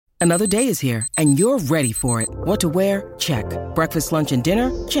Another day is here, and you're ready for it. What to wear? Check. Breakfast, lunch, and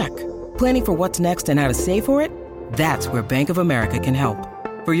dinner? Check. Planning for what's next and how to save for it? That's where Bank of America can help.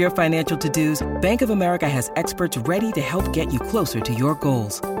 For your financial to-dos, Bank of America has experts ready to help get you closer to your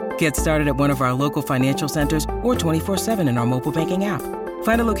goals. Get started at one of our local financial centers or 24/7 in our mobile banking app.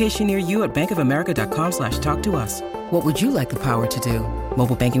 Find a location near you at bankofamerica.com/talktous. What would you like the power to do?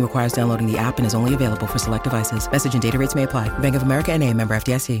 Mobile banking requires downloading the app and is only available for select devices. Message and data rates may apply. Bank of America N.A., member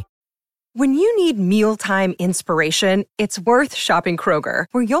FDIC. When you need mealtime inspiration, it's worth shopping Kroger,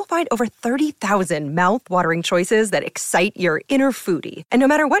 where you'll find over 30,000 mouth-watering choices that excite your inner foodie. And no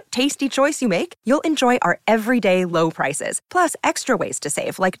matter what tasty choice you make, you'll enjoy our everyday low prices, plus extra ways to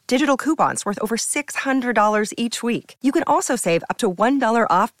save, like digital coupons worth over $600 each week. You can also save up to $1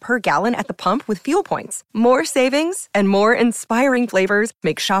 off per gallon at the pump with fuel points. More savings and more inspiring flavors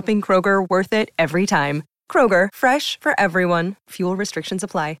make shopping Kroger worth it every time. Kroger, fresh for everyone. Fuel restrictions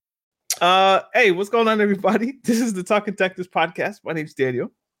apply. Hey, what's going on, everybody? This is the Talking Tactics podcast. My name's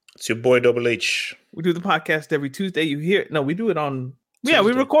Daniel. It's your boy Double H. We do the podcast every Tuesday. We do it on Tuesday. Yeah,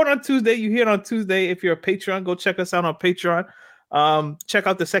 we record on Tuesday. You hear it on Tuesday. If you're a Patreon, go check us out on Patreon. Check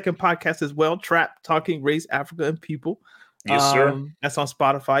out the second podcast as well, Trap Talking Race, Africa, and People. Yes, sir. That's on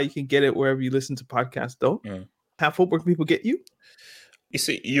Spotify. You can get it wherever you listen to podcasts, though. Half Hope, where can people get you? You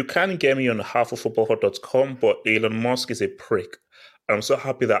see, you can get me on halfoffootballhot.com, but Elon Musk is a prick. I'm so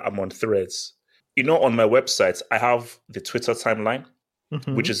happy that I'm on Threads. You know, on my website, I have the Twitter timeline,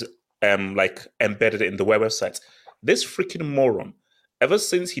 which is like embedded in the website. This freaking moron, ever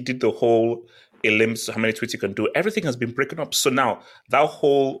since he did the whole limits to how many tweets you can do, everything has been breaking up. So now that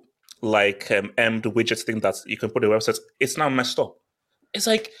whole like emmed widget thing that you can put on the website, it's now messed up. It's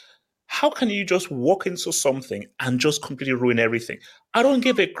like, how can you just walk into something and just completely ruin everything? I don't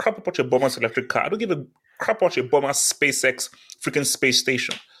give a crap about your Obama's electric car. I don't give a crap about your Obama's SpaceX freaking space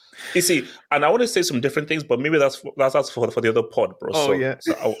station. You see, and I want to say some different things, but maybe that's for the other pod, bro. Oh, yeah.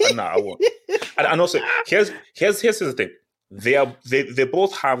 So I won't. and also, here's the thing. They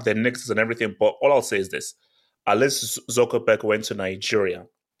both have their nexus and everything, but all I'll say is this. Unless Zuckerberg went to Nigeria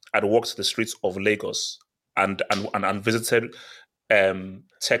and walked the streets of Lagos and visited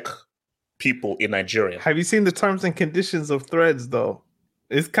tech people in Nigeria. Have you seen the terms and conditions of Threads, though?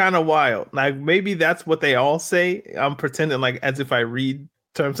 It's kind of wild. Like, maybe that's what they all say. I'm pretending like as if I read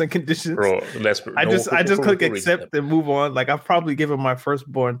terms and conditions. Bro, I just click accept and move on. Like, I've probably given my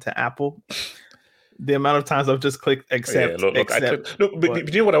firstborn to Apple. The amount of times I've just clicked accept. Yeah, accept.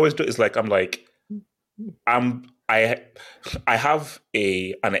 But you know what I always do is like I have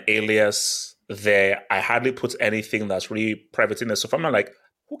an alias there. I hardly put anything that's really private in there. So if I'm not like,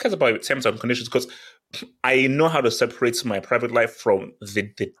 who cares about terms and conditions? Because I know how to separate my private life from the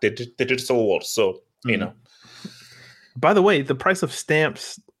digital world. So, you know. By the way, the price of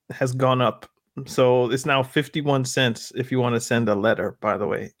stamps has gone up. So it's now 51 cents if you want to send a letter, by the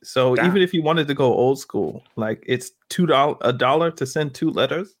way. So even if you wanted to go old school, like it's $1 to send 2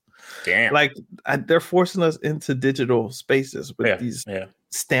 letters. Damn. Like they're forcing us into digital spaces with these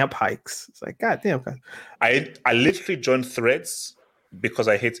stamp hikes. It's like, God damn, guys. I literally joined Threads because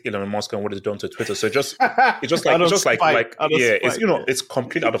I hate Elon Musk and what he's done to Twitter. So it's just it's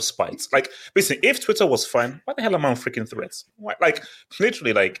complete out of spite. Like, basically, if Twitter was fine, why the hell am I on freaking Threads? Why? Like,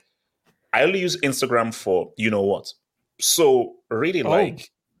 literally, like, I only use Instagram for you know what. So really, like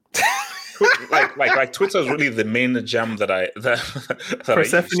Twitter is really the main jam that I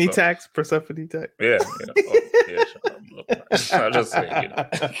Persephone I use, tax. Persephone tax. Yeah. I'll just say,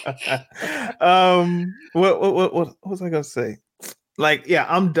 What was I gonna say? Like, yeah,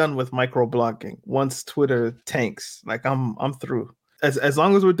 I'm done with microblogging. Once Twitter tanks, like I'm through. As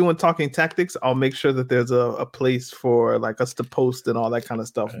long as we're doing Talking Tactics, I'll make sure that there's a place for like us to post and all that kind of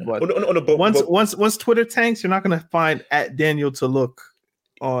stuff. But once Twitter tanks, you're not gonna find at Daniel to look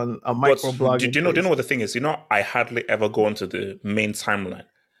on a microblogging. Do you know what the thing is? I hardly ever go onto the main timeline.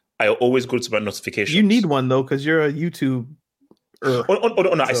 I always go to my notifications. You need one though, because you're a YouTube. No.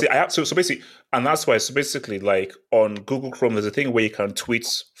 So basically, and that's why. So basically, like on Google Chrome, there's a thing where you can tweet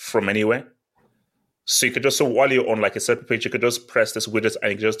from anywhere. So you could just, while you're on like a certain page, you could just press this widget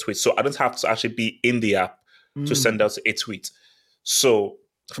and you can just tweet. So I don't have to actually be in the app to send out a tweet. So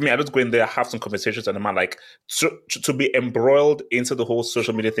for me, I just go in there, have some conversations, and I'm like, to be embroiled into the whole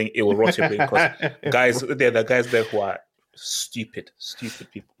social media thing, it will rot your brain because there are guys there who are stupid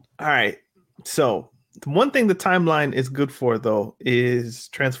people. All right. So the one thing the timeline is good for, though, is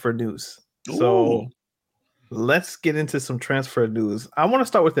transfer news. Ooh. So let's get into some transfer news. I want to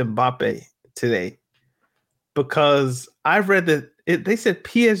start with Mbappe today because I've read that they said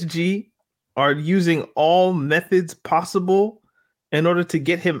PSG are using all methods possible in order to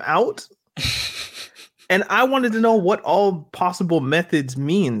get him out. And I wanted to know what all possible methods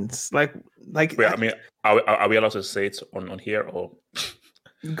means. Like, Wait, I mean, are we allowed to say it on here or?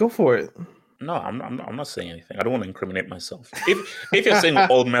 Go for it. No, I'm not saying anything. I don't want to incriminate myself. If you're saying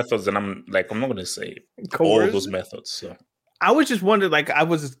all methods, then I'm not going to say all those methods. So I was just wondering, like, I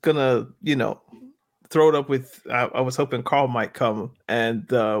was gonna, throw it up with. I was hoping Carl might come and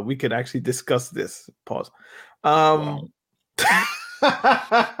we could actually discuss this. Pause. Wow.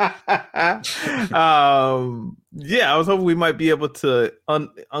 Yeah, I was hoping we might be able to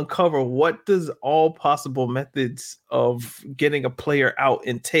uncover what does all possible methods of getting a player out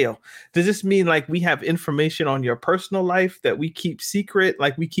entail. Does this mean like we have information on your personal life that we keep secret,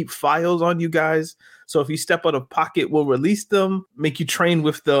 like we keep files on you guys, so if you step out of pocket we'll release them, make you train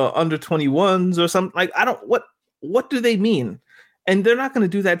with the under 21s or something? Like, I don't, what do they mean? And they're not going to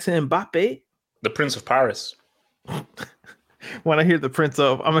do that to Mbappe, the Prince of Paris. When I hear the Prince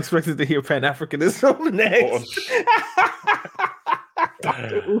of, I'm expected to hear Pan-Africanism next.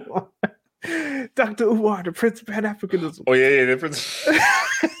 Dr. Umar, the Prince of Pan-Africanism. Oh yeah, the Prince.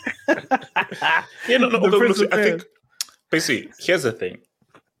 I think basically, here's the thing.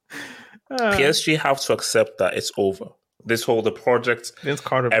 PSG have to accept that it's over. This whole the project, Vince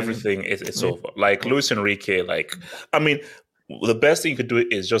Carter, everything it's over. Like Luis Enrique, like, I mean, the best thing you could do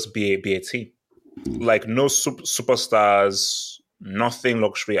is just be a team. Like no superstars, nothing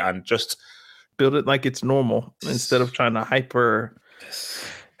luxury, and just build it like it's normal instead of trying to hyper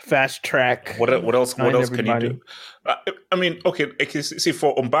fast track. What else can you do? I mean, okay, see,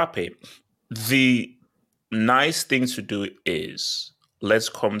 for Mbappe, the nice thing to do is let's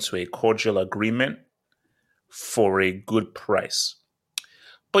come to a cordial agreement for a good price.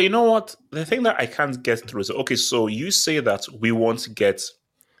 But you know what? The thing that I can't get through is, okay, so you say that we want to get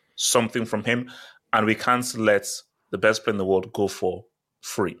something from him and we can't let the best player in the world go for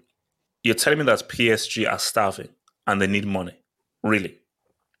free. You're telling me that PSG are starving and they need money. Really?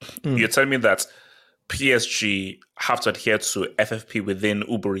 You're telling me that PSG have to adhere to FFP within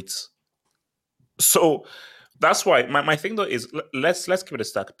Uber Eats. So that's why my thing though is let's give it a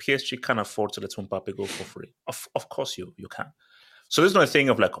stack. PSG can't afford to let Mbappe go for free. Of course you can. So there's no thing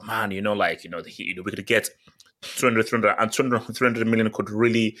of like, oh man, we could get 300 million could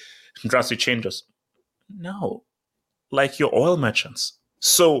really drastically change us. No, like your oil merchants.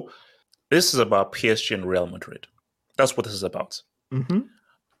 So this is about PSG and Real Madrid. That's what this is about. Mm-hmm.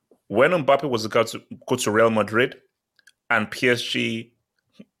 When Mbappe was about to go to Real Madrid and PSG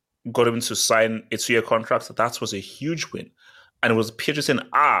got him to sign a 2-year contract, that was a huge win. And it was PSG saying,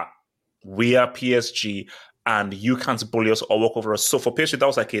 we are PSG and you can't bully us or walk over us. So for PSG, that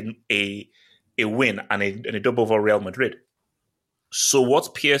was like a win and a double over Real Madrid. So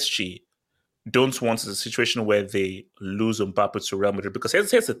what PSG don't want is a situation where they lose Mbappe to Real Madrid. Because here's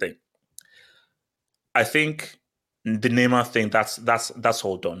the thing. I think the Neymar thing, that's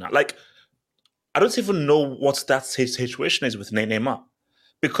all done now. Like, I don't even know what that situation is with Neymar.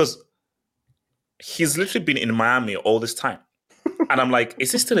 Because he's literally been in Miami all this time. And I'm like,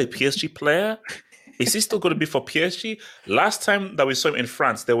 is he still a PSG player? Is he still going to be for PSG? Last time that we saw him in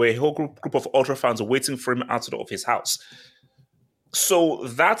France, there were a whole group of ultra fans waiting for him outside of his house. So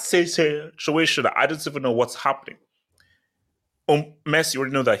that situation, I don't even know what's happening. Messi, you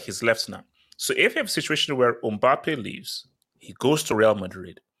already know that he's left now. So if you have a situation where Mbappe leaves, he goes to Real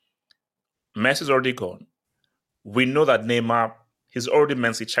Madrid, Messi's already gone. We know that Neymar, he's already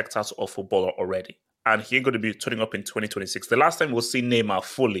mentally checked out of football already. And he's going to be turning up in 2026. The last time we'll see Neymar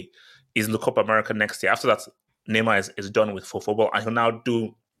fully is in the Copa America next year. After that, Neymar is done with football and he'll now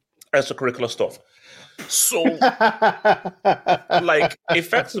do extracurricular stuff. So, like,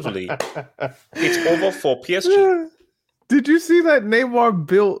 effectively, it's over for PSG. Did you see that Neymar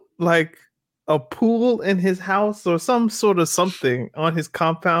built, like, a pool in his house or some sort of something on his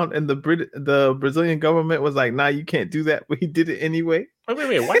compound, and the Brazilian government was like, nah, you can't do that, but he did it anyway?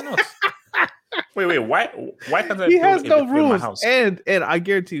 Wait, why not? wait, why can't I he build has no in my rules, house? and I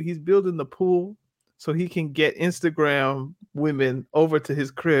guarantee you, he's building the pool so he can get Instagram women over to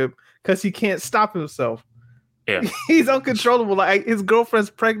his crib because he can't stop himself. Yeah, he's uncontrollable. Like, his girlfriend's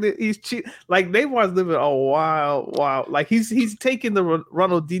pregnant. He's cheat. Like, Neymar's living a wild. Like, he's taking the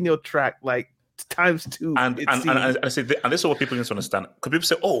Ronaldinho track like ×2. And this is what people need to understand. Because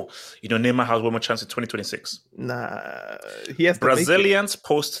people say, Neymar has one more chance in 2026. Nah, he has to Brazilians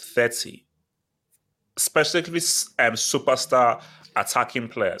post 30, specifically superstar attacking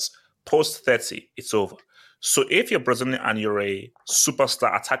players, post 30, it's over. So if you're Brazilian and you're a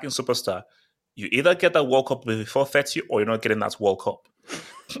attacking superstar, you either get that World Cup before 30 or you're not getting that World Cup.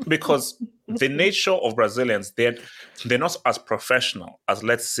 because the nature of Brazilians, they're not as professional as,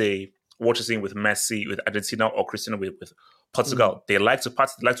 let's say, what you're seeing with Messi, with Argentina, or Cristiano with Portugal. They like to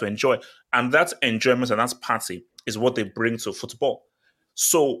party, they like to enjoy. And that enjoyment and that party is what they bring to football.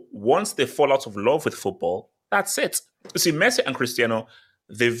 So once they fall out of love with football, that's it. You see, Messi and Cristiano,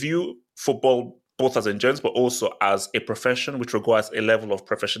 they view football both as enjoyment, but also as a profession, which requires a level of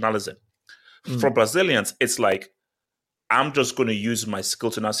professionalism. For Brazilians, it's like, I'm just going to use my skill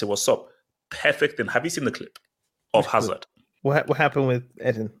to now say, what's up? Perfect. And have you seen the clip of Hazard? What happened with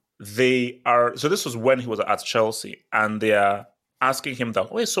Eden? So this was when he was at Chelsea, and they are asking him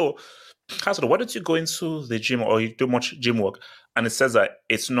that, wait, so Hazard, why don't you go into the gym or you do much gym work? And it says that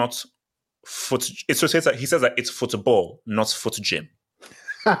it's not he says that it's football, not foot gym.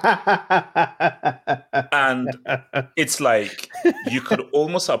 And it's like, you could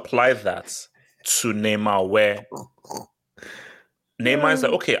almost apply that to Neymar, where Neymar is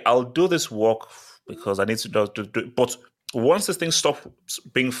like, okay, I'll do this work because I need to do it. But once this thing stops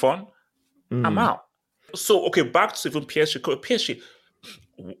being fun, I'm out. So, okay, back to even PSG. PSG,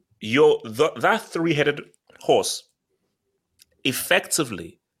 that three-headed horse,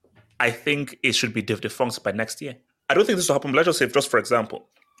 effectively, I think it should be defunct by next year. I don't think this will happen. Let's just say, just for example,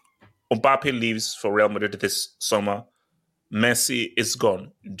 Mbappe leaves for Real Madrid this summer. Messi is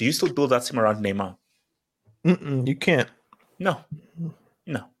gone. Do you still build that team around Neymar? You can't. No.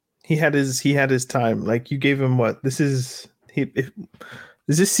 He had his time. Like, you gave him what? Is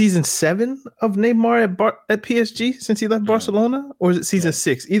this season 7 of Neymar at PSG since he left Barcelona, or is it season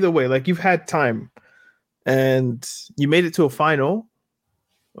 6? Either way, like, you've had time, and you made it to a final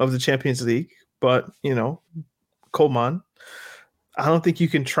of the Champions League. But Coman, I don't think you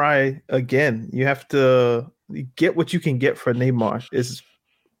can try again. You have to get what you can get for Neymar.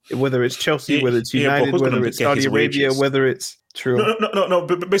 Whether it's Chelsea, whether it's United, whether it's Saudi Arabia, wages? Whether it's true. No.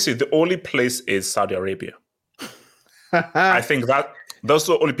 But basically, the only place is Saudi Arabia. I think that those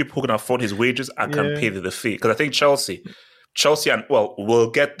are the only people who can afford his wages and can pay the fee. Because I think Chelsea, and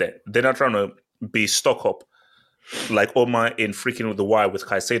we'll get there. They're not trying to be stuck up like Omar in Freaking with the Wire with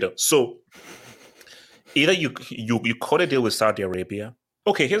Caicedo. So either you cut a deal with Saudi Arabia.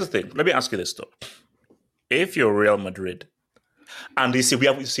 Okay, here's the thing. Let me ask you this though: if you're Real Madrid, and you see,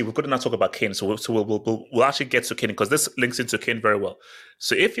 we're going to now talk about Kane, so we'll actually get to Kane because this links into Kane very well.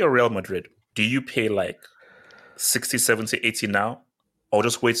 So if you're Real Madrid, do you pay like 60, 70, 80 now, or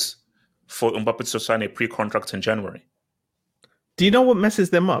just wait for Mbappe to sign a pre-contract in January? Do you know what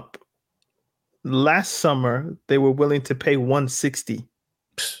messes them up? Last summer, they were willing to pay 160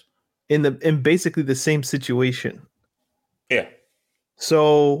 in basically the same situation. Yeah.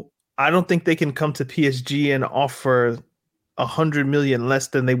 So I don't think they can come to PSG and offer 100 million less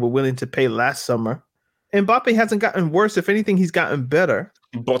than they were willing to pay last summer. Mbappe hasn't gotten worse. If anything, he's gotten better.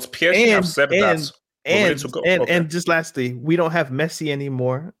 But PSG have said that. And just lastly, we don't have Messi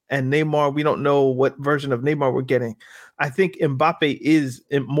anymore, and Neymar, we don't know what version of Neymar we're getting. I think Mbappe is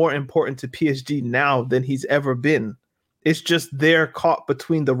more important to PSG now than he's ever been. It's just they're caught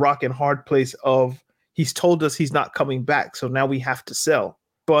between the rock and hard place of he's told us he's not coming back, so now we have to sell.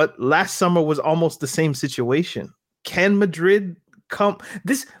 But last summer was almost the same situation. Can Madrid come?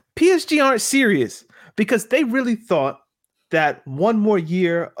 This PSG aren't serious because they really thought that one more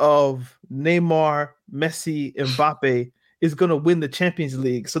year of Neymar, Messi, Mbappe is going to win the Champions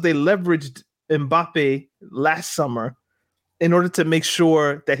League. So they leveraged Mbappe last summer in order to make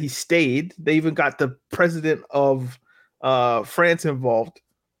sure that he stayed. They even got the president of France involved.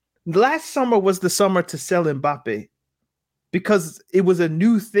 Last summer was the summer to sell Mbappe because it was a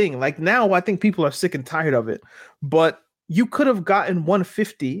new thing. Like now, I think people are sick and tired of it. But you could have gotten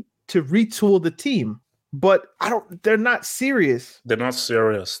 150 to retool the team. But they're not serious. They're not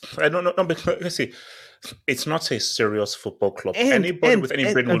serious. I don't know. No, because let's see. It's not a serious football club. Anybody with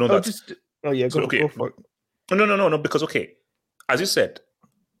any brain will know that. Go for it. No. Because, okay, as you said,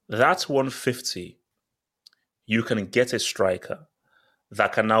 that's 150. You can get a striker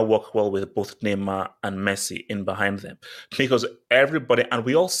that can now work well with both Neymar and Messi in behind them. Because everybody, and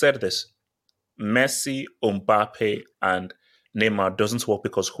we all said this, Messi, Mbappe, and Neymar doesn't work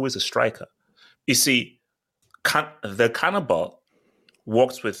because who is a striker? You see, the Cannibal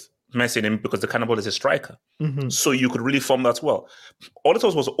works with Messi and because the Cannibal is a striker. Mm-hmm. So you could really form that well. All it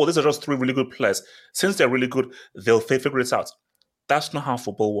was, these are just 3 really good players. Since they're really good, they'll figure it out. That's not how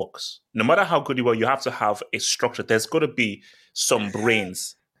football works. No matter how good you are, you have to have a structure. There's got to be some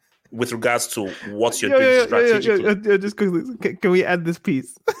brains with regards to what you're doing strategically. Just quickly, can we add this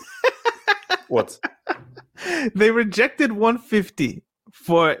piece? What? They rejected 150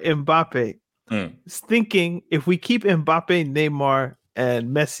 for Mbappe. Thinking if we keep Mbappe, Neymar,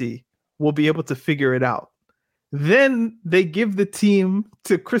 and Messi will be able to figure it out. Then they give the team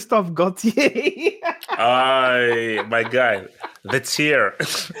to Christophe Gaultier. My guy, the tier,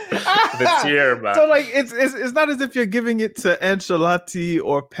 the tier, man. So like, it's not as if you're giving it to Ancelotti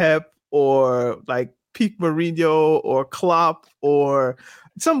or Pep or like Pete Mourinho or Klopp or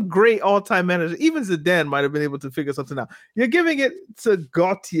some great all-time manager. Even Zidane might have been able to figure something out. You're giving it to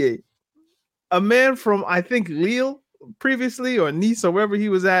Gaultier, a man from, I think, Lille previously or Nice or wherever he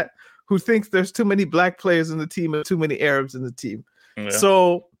was at, who thinks there's too many black players in the team and too many Arabs in the team. Yeah.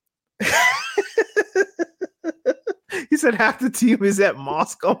 So he said half the team is at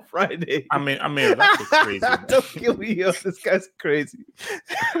mosque on Friday. I mean, that's crazy. Don't kill me, yo. This guy's crazy.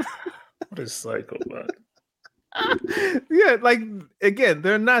 What a psycho, man. Yeah, like, again,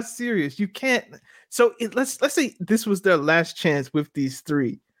 they're not serious. You can't. So let's say this was their last chance with these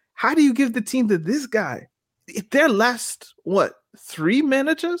three. How do you give the team to this guy? If their last, what, 3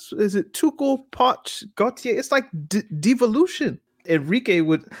 managers? Is it Tuchel, Poch, Gaultier? It's like devolution. Enrique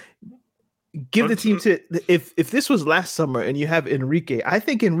would give the team to, if this was last summer and you have Enrique, I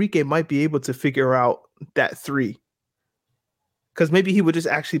think Enrique might be able to figure out that 3. Because maybe he would just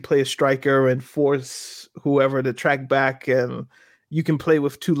actually play a striker and force whoever to track back, and you can play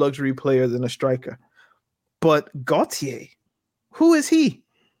with 2 luxury players and a striker. But Gaultier, who is he?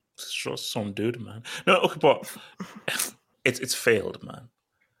 It's just some dude, man. No, okay, but it's failed, man.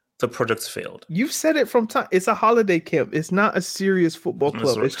 The project's failed. You've said it from time. It's a holiday camp. It's not a serious football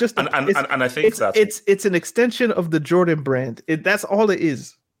club. It's just and I think it's an extension of the Jordan brand. That's all it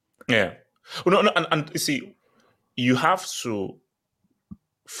is. Yeah. Well, no, and you see, you have to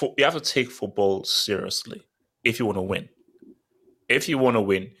take football seriously if you want to win. If you want to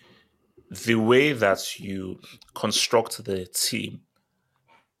win, the way that you construct the team,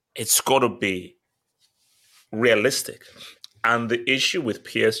 it's got to be realistic. And the issue with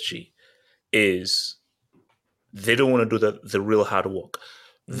PSG is they don't want to do the real hard work.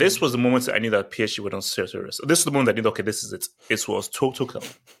 This was the moment I knew that PSG were not serious. This is the moment I knew, okay, this is it. It was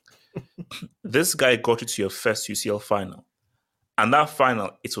Tuchel. This guy got you to your first UCL final. And that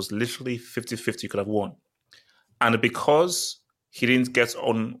final, it was literally 50-50 you could have won. And because he didn't get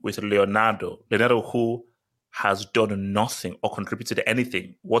on with Leonardo who has done nothing or contributed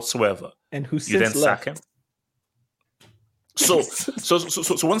anything whatsoever, and who you then sack him. So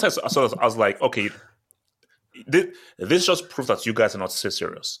once I saw this, I was like, okay, this just proves that you guys are not so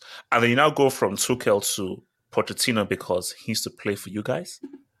serious. And then you now go from Tuchel to Pochettino because he used to play for you guys.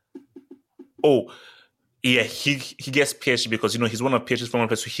 Oh, yeah, he gets PSG because, he's one of PSG's former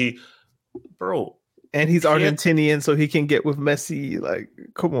players. And he's Argentinian, so he can get with Messi. Like,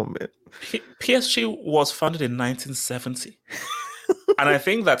 come on, man. PSG was founded in 1970. And I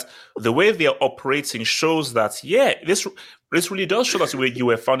think that the way they're operating shows that, yeah, this really does show that you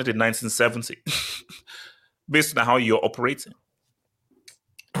were founded in 1970 based on how you're operating.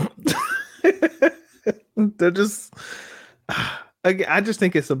 They're just... I just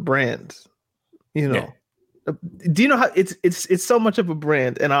think it's a brand, Yeah. Do you know how it's so much of a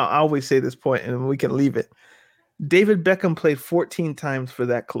brand? And I always say this point, and we can leave it. David Beckham played 14 times for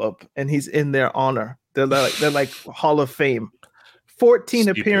that club, and he's in their honor. They're like Hall of Fame. 14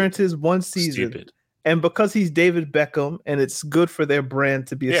 appearances, 1 season. Stupid. And because he's David Beckham, and it's good for their brand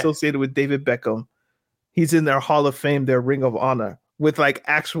to be associated with David Beckham, he's in their Hall of Fame, their Ring of Honor, with like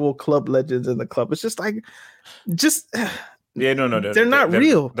actual club legends in the club. It's just like, yeah, no, they're not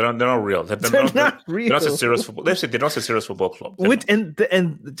real. They're not real. They're not real. They're not a serious football. They're not a serious football club.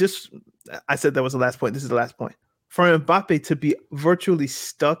 And just, I said that was the last point. This is the last point. For Mbappe to be virtually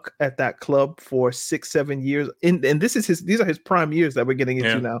stuck at that club for 6-7 years, and these are his prime years that we're getting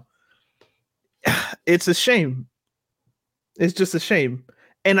into now. It's a shame. It's just a shame.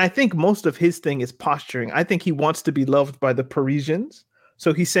 And I think most of his thing is posturing. I think he wants to be loved by the Parisians.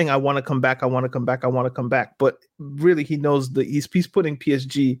 So he's saying, I want to come back. I want to come back. I want to come back. But really, he knows he's putting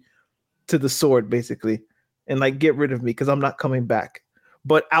PSG to the sword, basically, and like, get rid of me because I'm not coming back.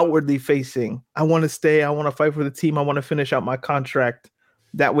 But outwardly facing, I want to stay. I want to fight for the team. I want to finish out my contract.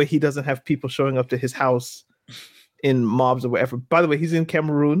 That way he doesn't have people showing up to his house in mobs or whatever. By the way, he's in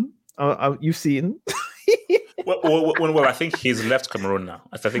Cameroon. You've seen. well, I think he's left Cameroon now.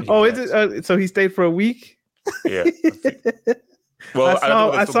 I think. So he stayed for a week? Yeah. Well,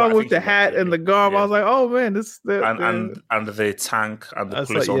 I saw him with the hat and the garb. Yeah. I was like, "Oh man, this." And the tank and the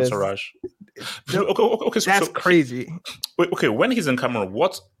police entourage. Okay, that's crazy. Okay, when he's in Cameroon,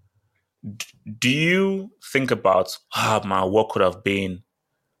 what do you think about? What could have been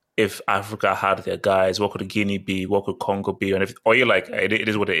if Africa had their guys? What could Guinea be? What could Congo be? And or you're like, it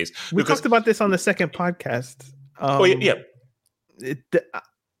is what it is. We talked about this on the second podcast.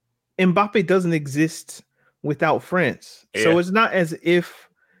 Mbappe doesn't exist without France. Yeah. So it's not as if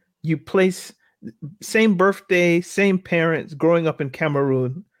you place same birthday, same parents, growing up in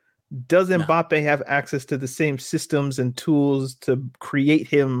Cameroon. Does Mbappe have access to the same systems and tools to create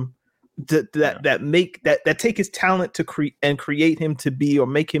him that take his talent to create him to be, or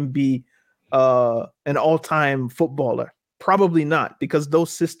make him be an all-time footballer? Probably not, because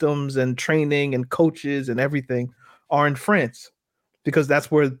those systems and training and coaches and everything are in France, because that's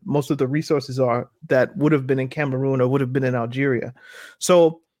where most of the resources are that would have been in Cameroon or would have been in Algeria.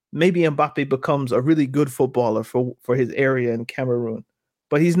 So maybe Mbappe becomes a really good footballer for his area in Cameroon,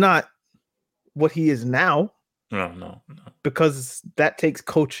 but he's not what he is now. No. Because that takes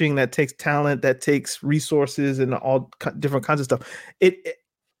coaching, that takes talent, that takes resources and all different kinds of stuff. It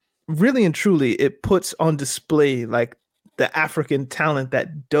really and truly, it puts on display like the African talent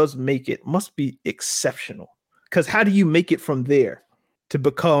that does make it must be exceptional. Because how do you make it from there to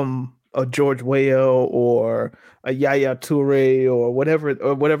become a George Weah or a Yaya Toure or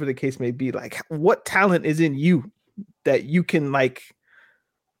whatever the case may be? Like, what talent is in you that you can like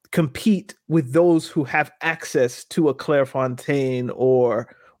compete with those who have access to a Clairefontaine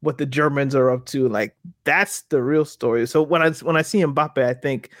or what the Germans are up to? Like, that's the real story. So when I see Mbappe, I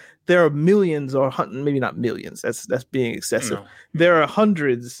think there are millions, or maybe not millions. That's being excessive. No. There are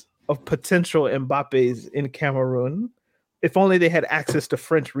hundreds of potential Mbappes in Cameroon. If only they had access to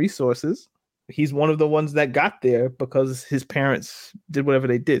French resources. He's one of the ones that got there because his parents did whatever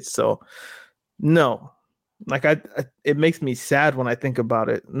they did. So no. Like it makes me sad when I think about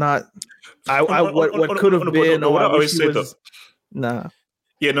it. Not what could have been, or I wish he was. Nah.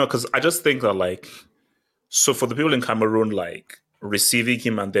 Yeah, no, because I just think that like, so for the people in Cameroon, like receiving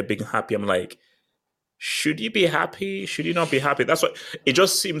him and they're being happy, I'm like, should you be happy? Should you not be happy? That's what it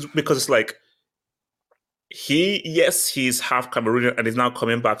just seems, because it's like he's half Cameroonian and is now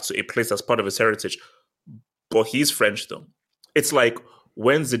coming back to a place that's part of his heritage, but he's French though. It's like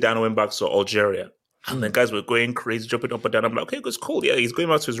when Zidane went back to Algeria. And the guys were going crazy, jumping up and down. I'm like, okay, it's cool. Yeah, he's going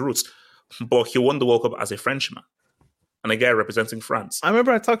back to his roots. But he won the World Cup as a Frenchman and a guy representing France. I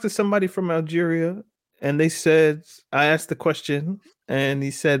remember I talked to somebody from Algeria, and they said, I asked the question, and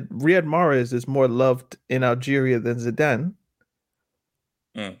he said, Riyad Mahrez is more loved in Algeria than Zidane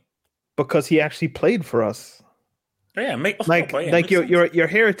because he actually played for us. Yeah, your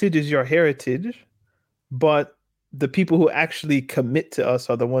heritage is your heritage, but the people who actually commit to us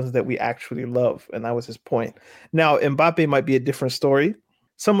are the ones that we actually love. And that was his point. Now, Mbappe might be a different story.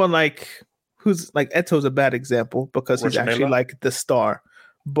 Someone like who's like Eto's a bad example because he's actually like the star.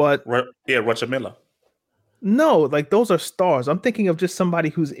 But Roger Miller. No, like those are stars. I'm thinking of just somebody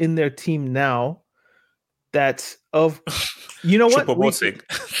who's in their team now that's of, you know what? No.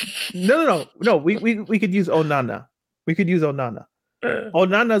 We could use Onana.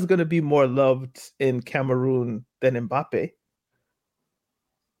 Onana is going to be more loved in Cameroon than Mbappe,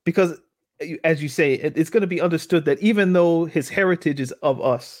 because, as you say, it's going to be understood that even though his heritage is of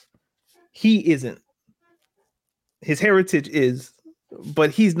us, he isn't. His heritage is, but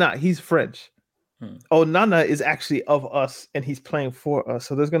he's not. He's French. Onana is actually of us, and he's playing for us.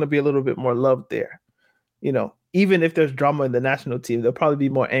 So there's going to be a little bit more love there. You know, even if there's drama in the national team, they'll probably be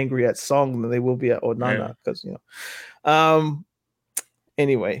more angry at Song than they will be at Onana, because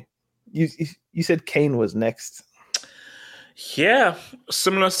Anyway, you said Kane was next. Yeah,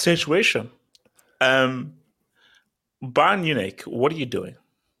 similar situation. Bayern Munich, what are you doing?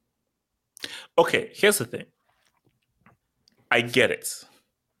 Okay, here's the thing. I get it.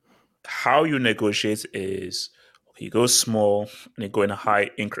 How you negotiate is you go small and you go in high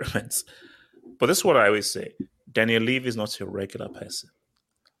increments. But this is what I always say. Daniel Levy is not your regular person.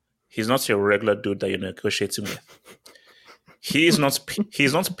 He's not your regular dude that you're negotiating with. He's not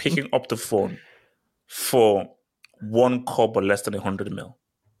picking up the phone for one kobo less than 100 mil.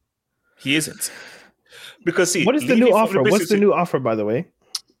 He isn't. Because see, what is the new offer? What's the new offer, by the way?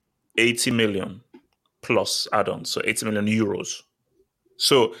 80 million plus add-on, so 80 million euros.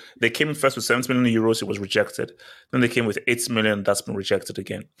 So they came in first with 70 million euros, it was rejected. Then they came with 80 million, that's been rejected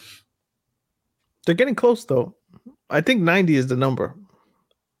again. They're getting close though. I think 90 is the number.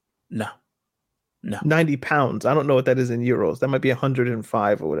 No. 90 pounds. I don't know what that is in euros. That might be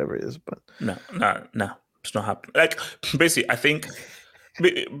 105 or whatever it is, but no. It's not happening. Like, basically, I think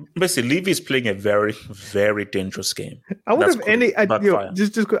Levy is playing a very, very dangerous game. I wonder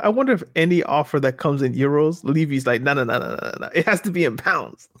I wonder if any offer that comes in euros, Levy's like, no. It has to be in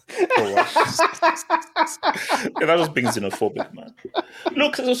pounds. Oh, wow. That was being xenophobic, man.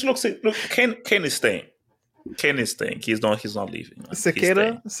 Look, Kane is staying. Kane is staying. He's not leaving.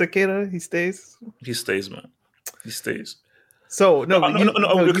 Sekera, he stays. He stays, man. He stays. So no,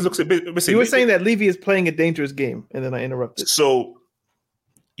 because you were saying that Levy is playing a dangerous game, and then I interrupted. So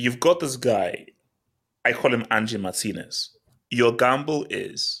you've got this guy. I call him Angie Martinez. Your gamble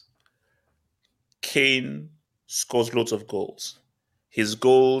is Kane scores loads of goals. His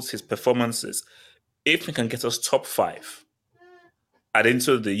goals, his performances. If he can get us top 5, add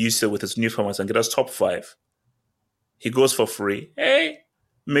into the UCL with his new format and get us top 5, he goes for free. Hey,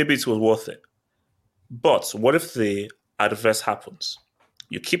 maybe it was worth it. But what if the adverse happens?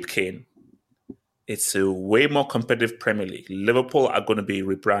 You keep Kane. It's a way more competitive Premier League. Liverpool are going to be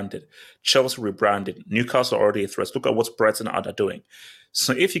rebranded. Chelsea rebranded. Newcastle are already a threat. Look at what Brighton are doing.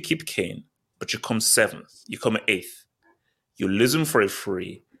 So if you keep Kane, but you come 7th, you come 8th, you lose him for a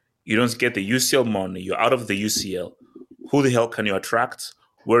free, you don't get the UCL money, you're out of the UCL, who the hell can you attract?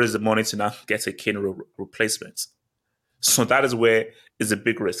 Where is the money to now get a Kane replacement? So that is where it's a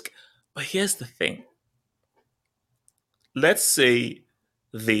big risk. But here's the thing. Let's say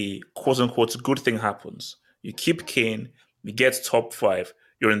the quote-unquote good thing happens. You keep Kane, you get top 5,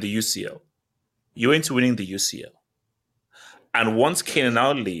 you're in the UCL. You ain't winning the UCL. And once Kane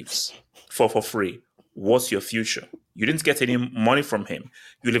now leaves for free, what's your future? You didn't get any money from him.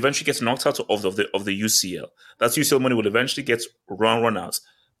 You'll eventually get knocked out of the UCL. That UCL money will eventually get run out.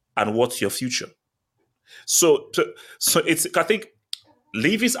 And what's your future? So it's, I think,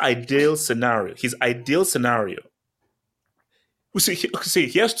 Levy's ideal scenario, his ideal scenario, see,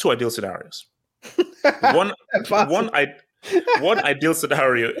 he has 2 ideal scenarios. One ideal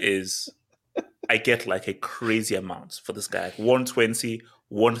scenario is I get like a crazy amount for this guy, 120,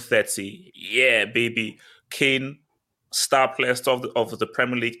 130. Yeah, baby, Kane, star player of the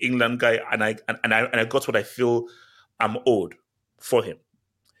Premier League, England guy, and I got what I feel I'm owed for him.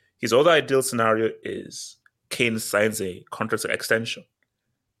 His other ideal scenario is Kane signs a contract extension,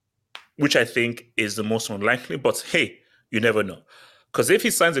 which I think is the most unlikely. But hey, you never know. Because if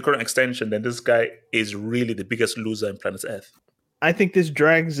he signs a current extension, then this guy is really the biggest loser on planet Earth. I think this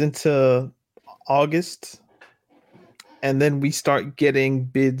drags into August, and then we start getting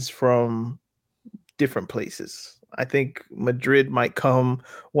bids from different places. I think Madrid might come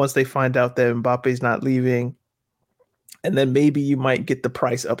once they find out that Mbappe's not leaving. And then maybe you might get the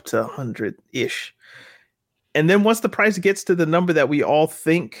price up to 100-ish. And then once the price gets to the number that we all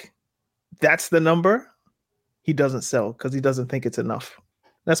think that's the number, he doesn't sell because he doesn't think it's enough.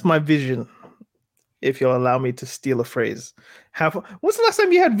 That's my vision, if you'll allow me to steal a phrase. When's the last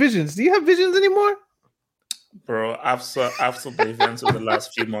time you had visions? Do you have visions anymore? Bro, after the events of the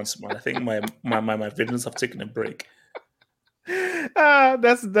last few months, man, I think my visions have taken a break.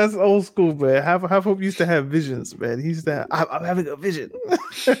 That's old school, man. Half Hope used to have visions, man. He used to have, I'm having a vision.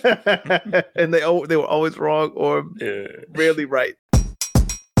 And they were always wrong or rarely right.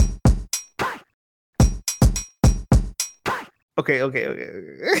 Okay.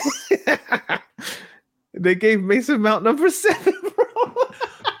 They gave Mason Mount number 7,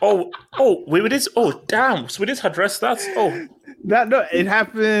 bro. We did. Oh, damn! So we did address that. Oh, no, it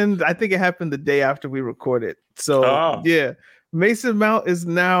happened. I think it happened the day after we recorded. So yeah, Mason Mount is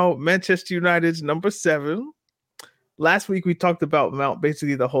now Manchester United's number 7. Last week we talked about Mount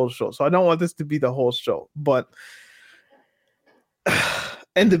basically the whole show, so I don't want this to be the whole show. But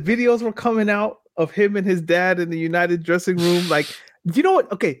and the videos were coming out of him and his dad in the United dressing room. Like, you know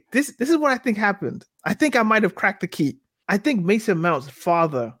what? Okay, this is what I think happened. I think I might have cracked the key. I think Mason Mount's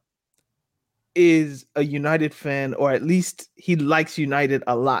father is a United fan, or at least he likes United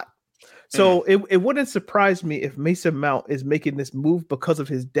a lot. So it wouldn't surprise me if Mason Mount is making this move because of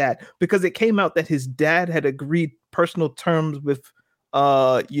his dad, because it came out that his dad had agreed personal terms with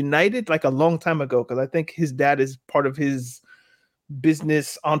United like a long time ago, because I think his dad is part of his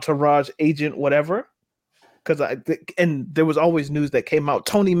business entourage, agent, whatever. And there was always news that came out,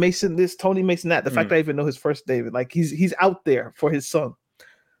 Tony Mason this, Tony Mason that. The fact I even know his first name, like he's out there for his son.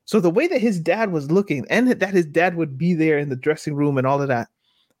 So the way that his dad was looking, and that his dad would be there in the dressing room and all of that,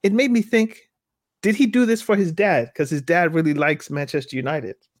 it made me think, did he do this for his dad? Because his dad really likes Manchester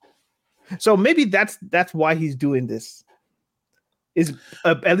United. So maybe that's why he's doing this. Is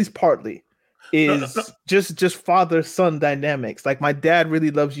at least partly is just father-son dynamics. Like, my dad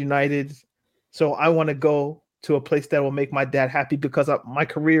really loves United, so I want to go to a place that will make my dad happy, because my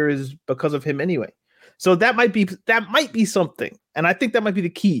career is because of him anyway. So that might be something, and I think that might be the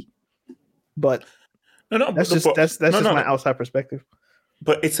key. But that's just my outside perspective.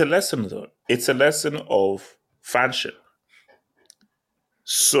 But it's a lesson, though. It's a lesson of fanship.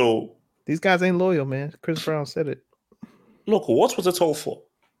 So these guys ain't loyal, man. Chris Brown said it. Look, what was it all for?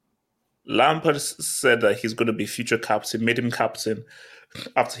 Lampard said that he's going to be future captain, made him captain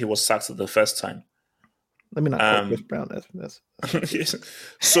after he was sacked the first time. Let me not quote Chris Brown. That's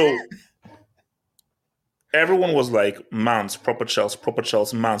So everyone was like, Mount, proper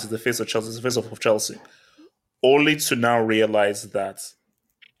Chelsea, Mount is the face of Chelsea, is the face of Chelsea. Only to now realize that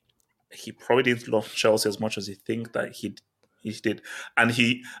he probably didn't love Chelsea as much as he think that he did. And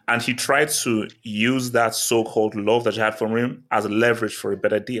he tried to use that so-called love that he had from him as leverage for a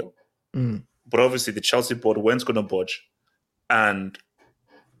better deal. Mm. But obviously the Chelsea board weren't going to budge. And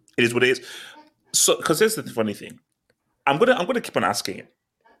it is what it is. So, because here's the funny thing. I'm gonna keep on asking it.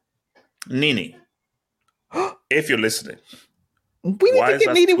 Nini, if you're listening, we need to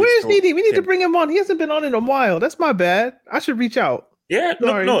get Nini. Where's Nini? We need to bring him on. He hasn't been on in a while. That's my bad. I should reach out. Yeah,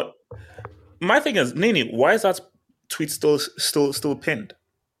 no. My thing is, Nini, why is that tweet still pinned?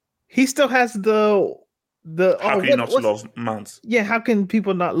 He still has the. How can you not love Mount? Yeah, how can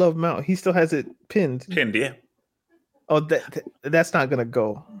people not love Mount? He still has it pinned. Pinned, yeah. Oh, that's not gonna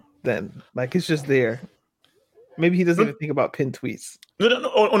go then. Like, it's just there. Maybe he doesn't even think about pinned tweets.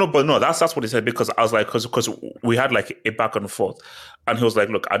 No, that's what he said, because I was like, because we had like a back and forth, and he was like,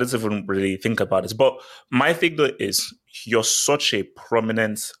 look, I didn't even really think about it. But my thing though is, you're such a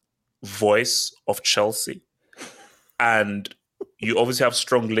prominent voice of Chelsea, and you obviously have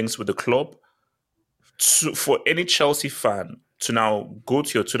strong links with the club. For any Chelsea fan to now go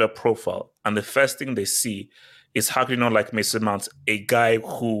to your Twitter profile and the first thing they see is how can you not like Mason Mount, a guy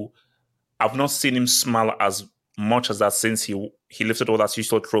who I've not seen him smile as much as that since he lifted all that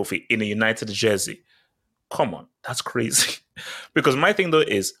usual trophy in a United jersey. Come on, that's crazy. Because my thing though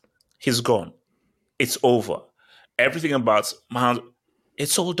is, he's gone. It's over. Everything about Mount,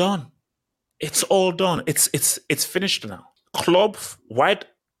 it's all done. It's all done. It's finished now. Club wide.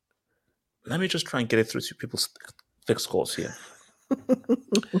 Let me just try and get it through to people's thick scores here.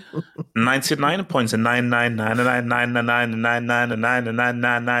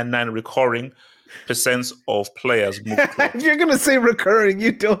 99.99999999999 recurring percents of players move. If you're gonna say recurring,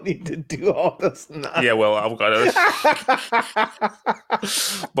 you don't need to do all this now. Yeah, well, I've got it.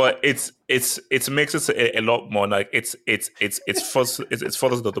 But it makes it a lot more like it's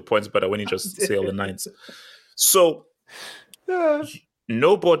further the points better when you just say all the nines. So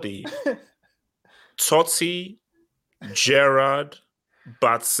nobody. Totti, Gerrard,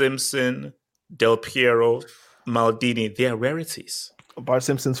 Bart Simpson, Del Piero, Maldini, they're rarities. Bart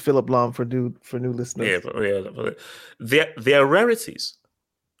Simpson's Philip Lahm for new listeners. Yeah. They're rarities.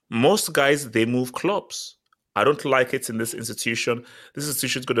 Most guys, they move clubs. I don't like it in this institution. This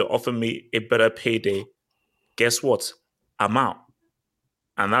institution is going to offer me a better payday. Guess what? I'm out.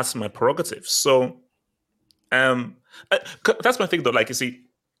 And that's my prerogative. So, that's my thing though. Like, you see,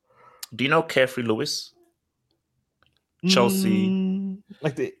 do you know Carefree Lewis? Chelsea.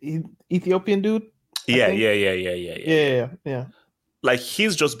 Like the Ethiopian dude? Yeah. Like,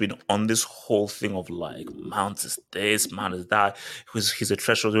 he's just been on this whole thing of like, Mount is this, Mount is that. He's a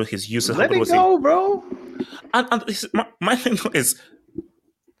treasure, he's useless. Let it go, bro. And my thing is,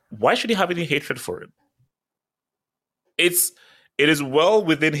 why should he have any hatred for him? It is well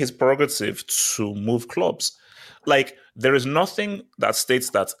within his prerogative to move clubs. Like, there is nothing that states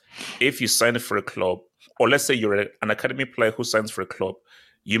that if you sign for a club, or let's say you're an academy player who signs for a club,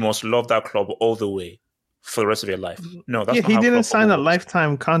 you must love that club all the way for the rest of your life. No, that's not he how didn't sign a works.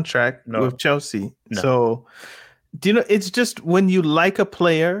 lifetime contract with Chelsea. No. So, do you know, it's just when you like a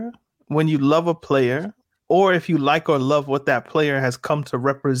player, when you love a player, or if you like or love what that player has come to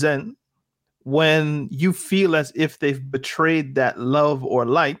represent, when you feel as if they've betrayed that love or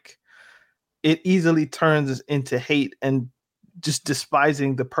like, it easily turns into hate and just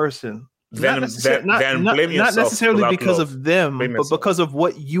despising the person. Then blame yourself. Not necessarily because love. of them, but because of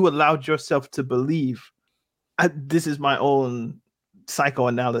what you allowed yourself to believe. This is my own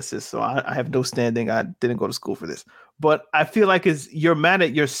psychoanalysis, so I have no standing. I didn't go to school for this. But I feel like you're mad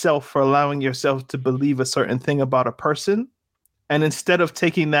at yourself for allowing yourself to believe a certain thing about a person. And instead of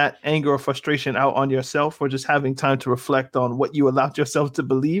taking that anger or frustration out on yourself, or just having time to reflect on what you allowed yourself to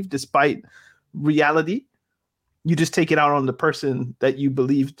believe despite reality, you just take it out on the person that you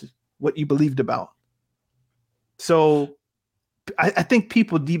believed what you believed about. So I think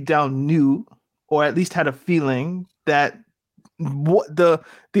people deep down knew, or at least had a feeling, that what the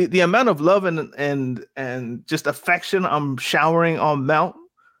amount of love and just affection I'm showering on Mount,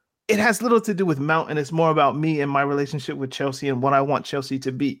 it has little to do with Mount, and it's more about me and my relationship with Chelsea and what I want Chelsea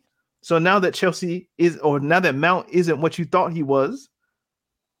to be. So now that Mount isn't what you thought he was,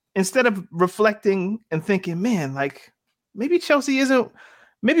 instead of reflecting and thinking, man, like maybe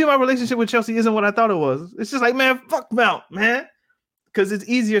my relationship with Chelsea isn't what I thought it was. It's just like, man, fuck Mount, man. Because it's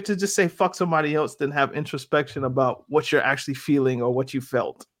easier to just say fuck somebody else than have introspection about what you're actually feeling or what you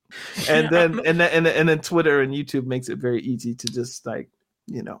felt. And then Twitter and YouTube makes it very easy to just like,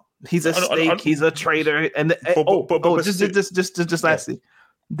 he's a snake, he's a traitor, and just lastly,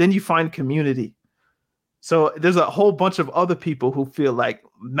 then you find community. So there's a whole bunch of other people who feel like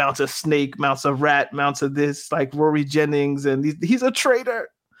Mount's a snake, Mount's a rat, Mount's a this, like Rory Jennings, and he's a traitor.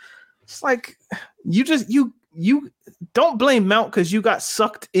 It's like you don't blame Mount because you got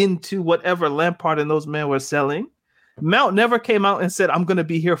sucked into whatever Lampard and those men were selling. Mount never came out and said, "I'm going to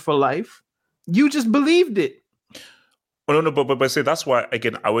be here for life." You just believed it. Well, no, but see, that's why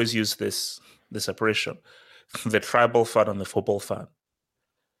again I always use this separation: the tribal fan and the football fan.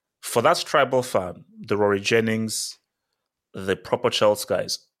 For that tribal fan, the Rory Jennings, the proper Chelsea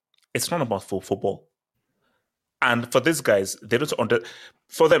guys, it's not about football. And for these guys, they don't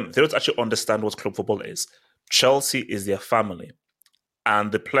actually understand what club football is. Chelsea is their family.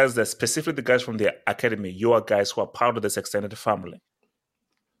 And the players that specifically the guys from the academy, you are guys who are part of this extended family.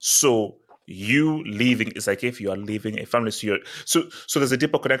 So you leaving is like if you are leaving a family. So there's a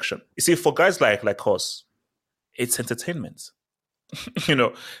deeper connection. You see, for guys like us, it's entertainment.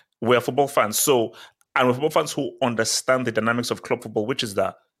 We're football fans. And we're football fans who understand the dynamics of club football, which is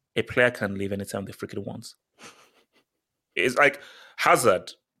that a player can leave anytime they freaking want. It's like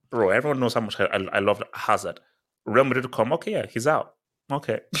Hazard, bro. Everyone knows how much I love Hazard. Real Madrid to come, okay, yeah, he's out.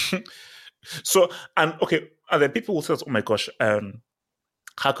 Okay. And then people will say, oh my gosh,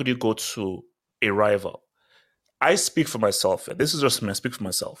 how could you go to a rival? I speak for myself. This is just me. I speak for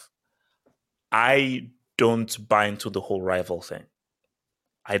myself. I don't buy into the whole rival thing.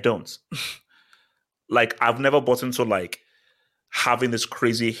 I don't. Like, I've never bought into like having this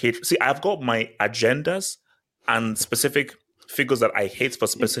crazy hate. See, I've got my agendas and specific figures that I hate for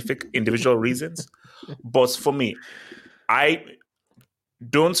specific individual reasons. But for me,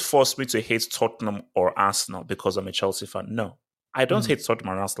 don't force me to hate Tottenham or Arsenal because I'm a Chelsea fan. No, I don't hate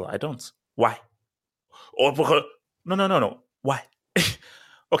Tottenham or Arsenal. I don't. Why? Or because no. Why?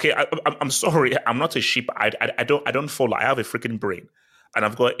 Okay, I'm sorry. I'm not a sheep. I don't follow. I have a freaking brain, and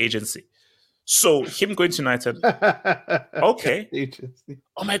I've got agency. So him going to United, okay. Agency.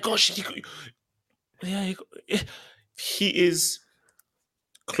 Oh my gosh, he is.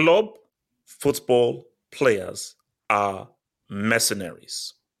 Club football players are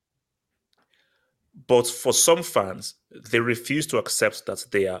mercenaries. But for some fans, they refuse to accept that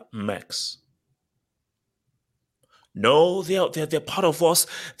they are mechs. No, they're part of us.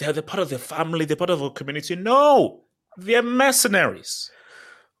 They're part of the family. They're part of our community. No, they're mercenaries.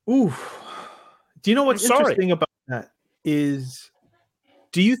 Ooh. Do you know what's interesting about that is,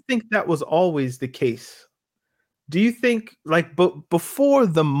 do you think that was always the case? Do you think before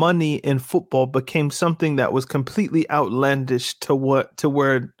the money in football became something that was completely outlandish to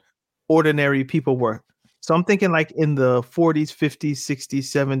where ordinary people were? So I'm thinking like in the 40s, 50s, 60s,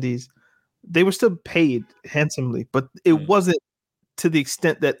 70s, they were still paid handsomely, but it wasn't to the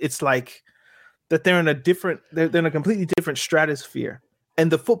extent that it's like that they're in a completely different stratosphere. And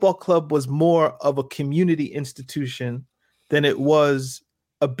the football club was more of a community institution than it was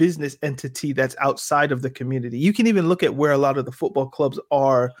a business entity that's outside of the community. You can even look at where a lot of the football clubs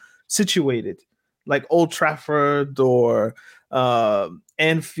are situated, like Old Trafford or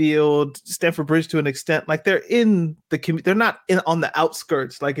Anfield, Stamford Bridge to an extent. Like they're in they're not on the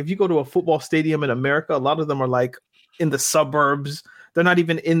outskirts. Like if you go to a football stadium in America, a lot of them are like in the suburbs. They're not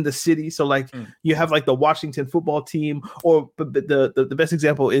even in the city. So like you have like the Washington football team, or the best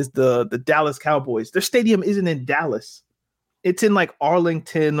example is the Dallas Cowboys. Their stadium isn't in Dallas. It's in like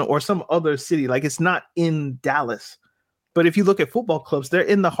Arlington or some other city. Like it's not in Dallas. But if you look at football clubs, they're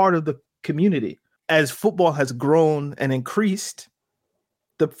in the heart of the community. As football has grown and increased,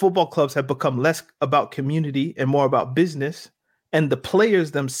 the football clubs have become less about community and more about business. And the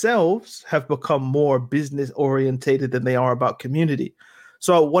players themselves have become more business orientated than they are about community.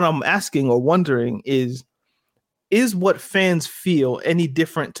 So what I'm asking or wondering is what fans feel any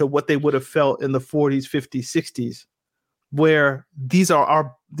different to what they would have felt in the 40s, 50s, 60s? Where these are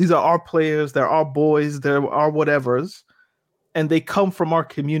our players, they're our boys, they're our whatevers, and they come from our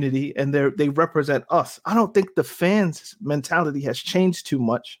community and they represent us. I don't think the fans' mentality has changed too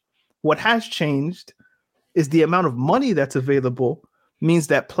much. What has changed is the amount of money that's available means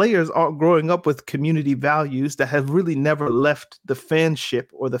that players are growing up with community values that have really never left the fanship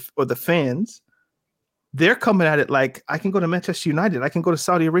or the fans. They're coming at it like, I can go to Manchester United, I can go to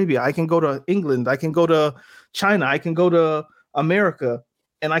Saudi Arabia, I can go to England, I can go to China, I can go to America,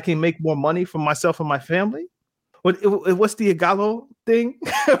 and I can make more money for myself and my family. What's the Igalo thing?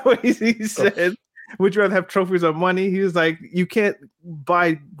 He said, would you rather have trophies or money? He was like, you can't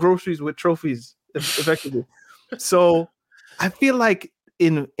buy groceries with trophies, effectively. So I feel like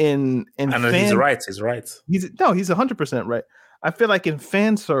and he's right. He's right. He's 100% right. I feel like in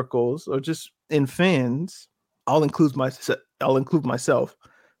fan circles or just in fans, I'll include myself,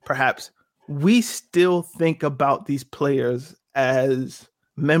 perhaps, we still think about these players as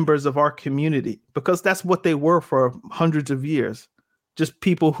members of our community because that's what they were for hundreds of years. Just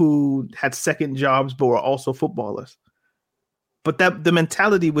people who had second jobs but were also footballers. But that the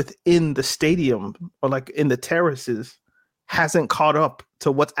mentality within the stadium or like in the terraces hasn't caught up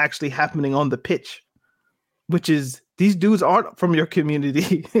to what's actually happening on the pitch, which is these dudes aren't from your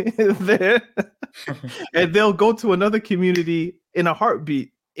community. And they'll go to another community in a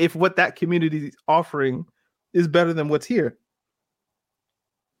heartbeat if what that community is offering is better than what's here.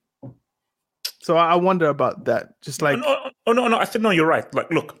 So I wonder about that. Just like no, I think you're right.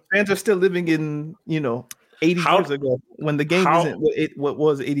 Like, look, fans are still living in 80 years ago when the game isn't what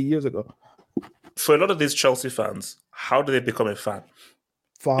was 80 years ago. For a lot of these Chelsea fans, how did they become a fan?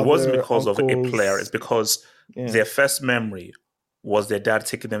 Father, it wasn't because uncles, of a player. It's because their first memory was their dad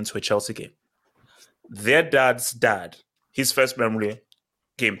taking them to a Chelsea game. Their dad's dad, his first memory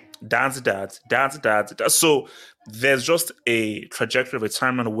game, dad's dad. So there's just a trajectory of a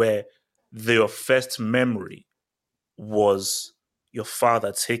timeline where your first memory was your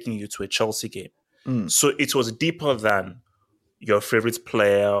father taking you to a Chelsea game. So it was deeper than your favorite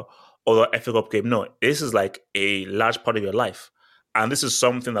player or the FA Cup game. No, this is like a large part of your life. And this is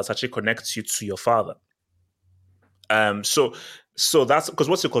something that actually connects you to your father. So that's because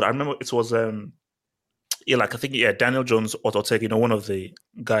what's it called? I remember it was Daniel Jones Ototeg, one of the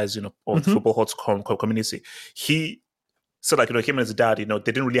guys, of the Football Hot community. He said him and his dad, they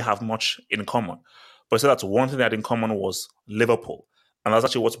didn't really have much in common. But he said that one thing they had in common was Liverpool. And that's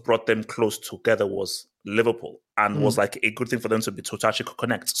actually what brought them close together was Liverpool and was like a good thing for them to actually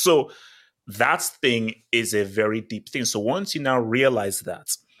connect. So that thing is a very deep thing. So once you now realize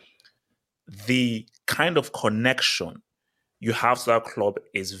that the kind of connection you have to that club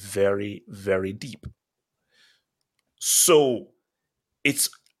is very, very deep. So it's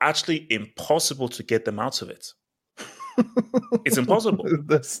actually impossible to get them out of it. It's impossible.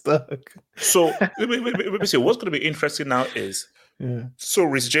 They're stuck. So let me see. What's going to be interesting now is so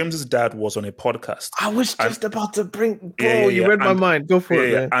Rhys James's dad was on a podcast. I was just about to bring. You read my mind. Go for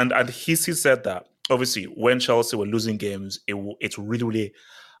it, man. And he said that obviously when Chelsea were losing games, it really, really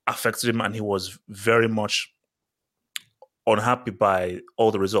affected him, and he was very much unhappy by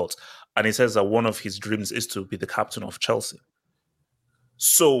all the results. And he says that one of his dreams is to be the captain of Chelsea.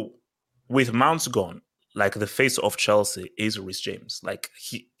 So with Mount gone, like the face of Chelsea is Rhys James. Like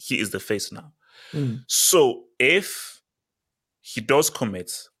he is the face now. So if he does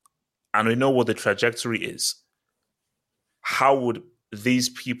commit, and we know what the trajectory is, how would these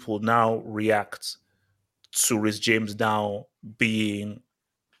people now react to Rhys James now being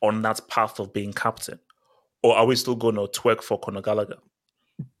on that path of being captain? Or are we still going to twerk for Conor Gallagher?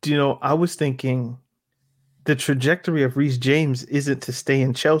 I was thinking the trajectory of Rhys James isn't to stay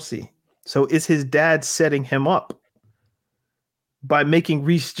in Chelsea. So is his dad setting him up by making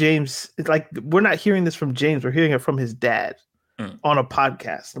Rhys James, like, we're not hearing this from James, we're hearing it from his dad on a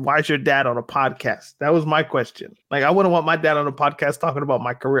podcast. Why is your dad on a podcast? That was my question. Like, I wouldn't want my dad on a podcast talking about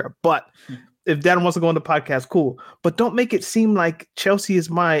my career, but if dad wants to go on the podcast, cool. But don't make it seem like Chelsea is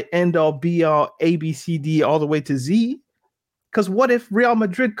my end all be all A, B, C, D all the way to Z. Because what if Real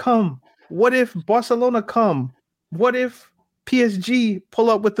Madrid come? What if Barcelona come? What if PSG pull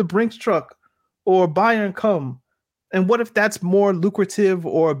up with the Brinks truck or Bayern come? And what if that's more lucrative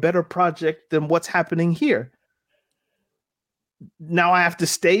or a better project than what's happening here? Now I have to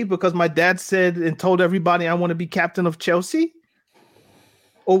stay because my dad said and told everybody I want to be captain of Chelsea?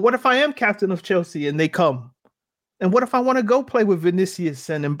 Or what if I am captain of Chelsea and they come? And what if I want to go play with Vinicius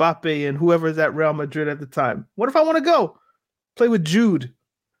and Mbappe and whoever's at Real Madrid at the time? What if I want to go play with Jude?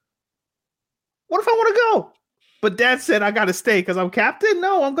 What if I want to go? But dad said I got to stay because I'm captain?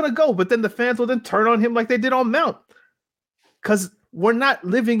 No, I'm going to go. But then the fans will then turn on him like they did on Mount. Because we're not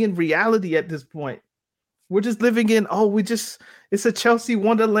living in reality at this point. We're just living in, it's a Chelsea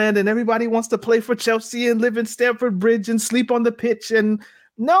wonderland and everybody wants to play for Chelsea and live in Stamford Bridge and sleep on the pitch. And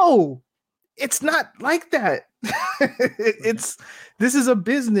no, it's not like that. This is a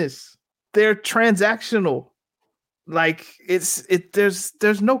business. They're transactional. Like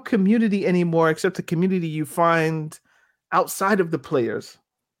there's no community anymore except the community you find outside of the players.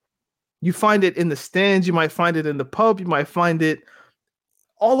 You find it in the stands, you might find it in the pub, you might find it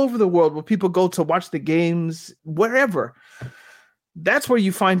all over the world where people go to watch the games, wherever. That's where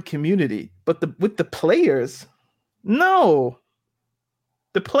you find community. But with the players, no.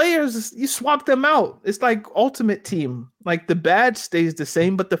 The players, you swap them out. It's like Ultimate Team. Like the badge stays the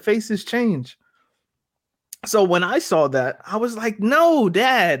same, but the faces change. So when I saw that, I was like, no,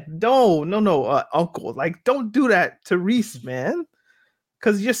 Dad, no, Uncle. Like, don't do that to Reese, man.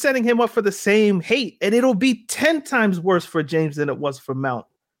 Because you're setting him up for the same hate. And it'll be 10 times worse for James than it was for Mount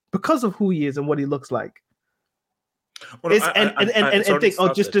because of who he is and what he looks like. Well, just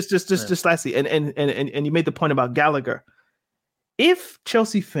lastly, and you made the point about Gallagher. If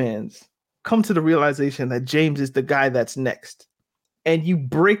Chelsea fans come to the realization that James is the guy that's next, and you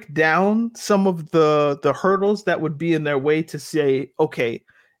break down some of the hurdles that would be in their way to say, okay,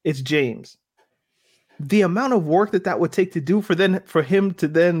 it's James, the amount of work that would take to do for him to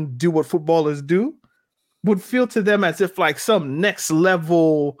then do what footballers do would feel to them as if like some next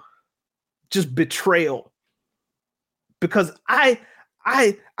level just betrayal. Because I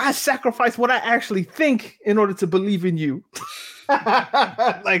sacrifice what I actually think in order to believe in you.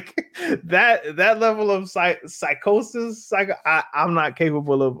 Like that level of psychosis, I'm not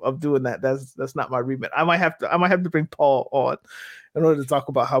capable of doing that. That's not my remit. I might have to bring Paul on in order to talk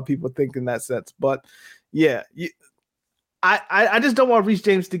about how people think in that sense. But yeah, I just don't want Reece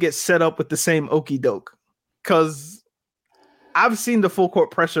James to get set up with the same okie doke, because I've seen the full court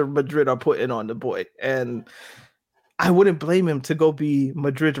pressure Madrid are putting on the boy, and I wouldn't blame him to go be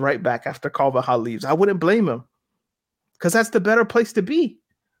Madrid right back after Carvajal leaves. I wouldn't blame him, because that's the better place to be.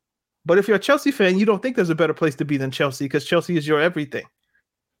 But if you're a Chelsea fan, you don't think there's a better place to be than Chelsea, because Chelsea is your everything.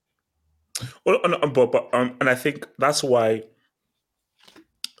 Well, and I think that's why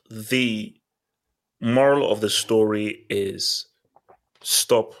the moral of the story is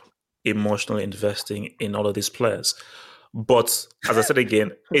stop emotionally investing in all of these players. But as I said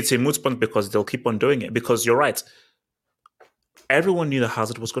again, it's a moot point because they'll keep on doing it. Because you're right. Everyone knew that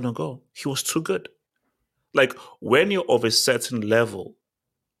Hazard was going to go. He was too good. Like, when you're of a certain level,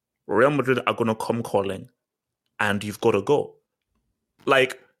 Real Madrid are going to come calling and you've got to go.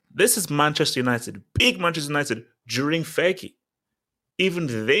 Like, this is Manchester United, big Manchester United during Fergie.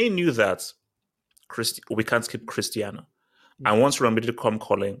 Even they knew that we can't keep Cristiano. And once Real Madrid come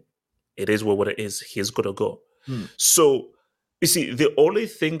calling, it is what it is. He's got to go. So, you see, the only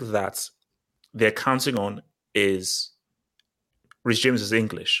thing that they're counting on is Reece James is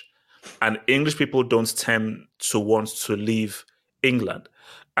English. And English people don't tend to want to leave England.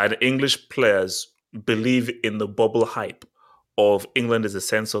 And English players believe in the bubble hype of England as the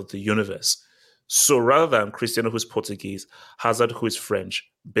sense of the universe. So rather than Cristiano, who's Portuguese, Hazard, who is French,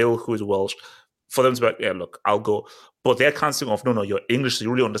 Bale, who is Welsh, for them to be like, yeah, look, I'll go. But they're counting off, no, you're English, so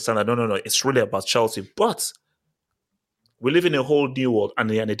you really understand that. No, it's really about Chelsea. But we live in a whole new world and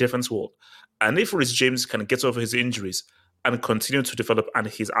in a different world. And if Reece James can get over his injuries and continue to develop, and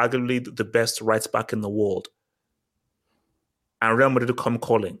he's arguably the best right back in the world, and Real Madrid come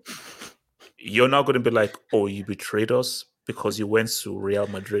calling, you're not going to be like, oh, you betrayed us because you went to Real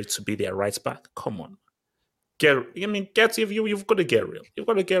Madrid to be their right back. Come on. You've got to get real. You've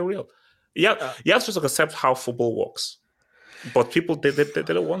got to get real. Yeah, you have to just accept how football works. But people, they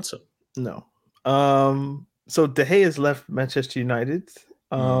don't want to. No. So De Gea has left Manchester United.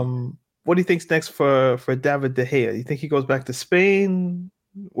 What do you think's next for David De Gea? You think he goes back to Spain?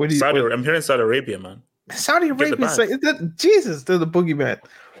 I'm hearing Saudi Arabia, man. Saudi Arabia, Jesus, they're the boogeyman.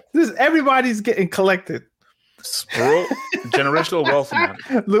 Everybody's getting collected. Bro, generational wealth, man.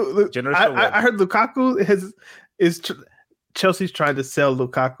 I heard Lukaku is Chelsea's trying to sell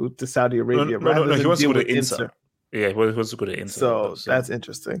Lukaku to Saudi Arabia. No, he wants to go to Inter. Yeah, he wants to go to Inter. So that's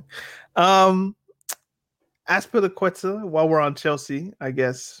interesting. Azpilicueta, while we're on Chelsea, I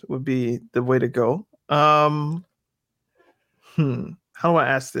guess would be the way to go. How do I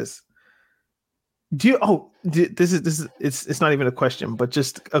ask this? This is it's not even a question, but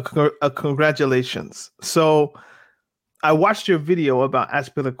just a congratulations. So I watched your video about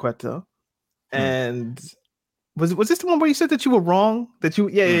Azpilicueta, and was this the one where you said that you were wrong? That you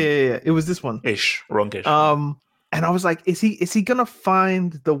it was this one. Wrong-ish. And I was like, is he gonna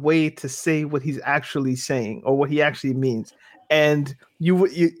find the way to say what he's actually saying or what he actually means? And you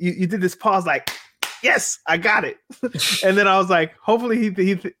did this pause like, yes, I got it. And then I was like, hopefully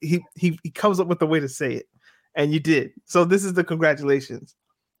he comes up with a way to say it. And you did. So this is the congratulations.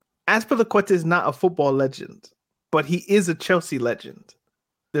 Azpilicueta is not a football legend, but he is a Chelsea legend.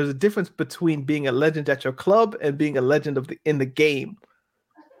 There's a difference between being a legend at your club and being a legend in the game.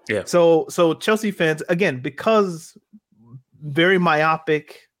 Yeah. So Chelsea fans, again, because very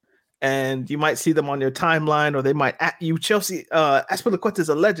myopic, and you might see them on your timeline, or they might at you, Chelsea, Azpilicueta is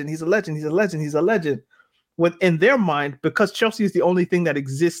a legend. He's a legend. He's a legend. He's a legend. When in their mind, because Chelsea is the only thing that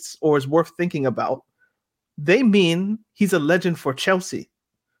exists or is worth thinking about, they mean he's a legend for Chelsea.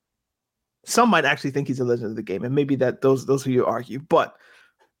 Some might actually think he's a legend of the game, and maybe that those who you argue. But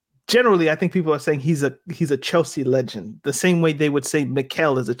generally, I think people are saying he's a Chelsea legend, the same way they would say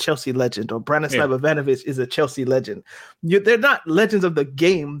Mikel is a Chelsea legend or Branislav Ivanovic is a Chelsea legend. They're not legends of the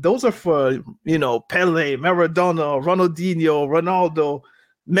game. Those are for, Pele, Maradona, Ronaldinho, Ronaldo,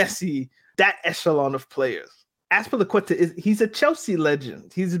 Messi, that echelon of players. Azpilicueta he's a Chelsea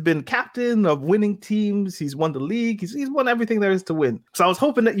legend. He's been captain of winning teams. He's won the league. He's won everything there is to win. So I was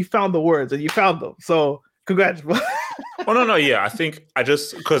hoping that you found the words, and you found them. So congratulations. Oh, no. Yeah, I think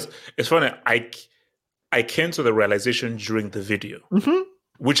because it's funny, I came to the realization during the video,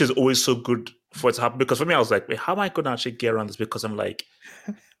 which is always so good for it to happen. Because for me, I was like, wait, how am I going to actually get around this? Because I'm like,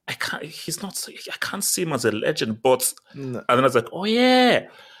 I can't see him as a legend. But, and then I was like, oh, yeah.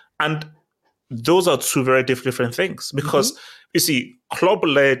 And those are two very different things. Because, you see, club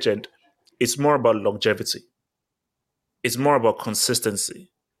legend is more about longevity. It's more about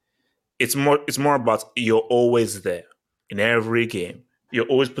consistency. It's more about you're always there in every game. You're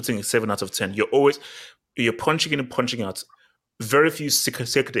always putting a 7 out of 10. You're punching in and punching out. Very few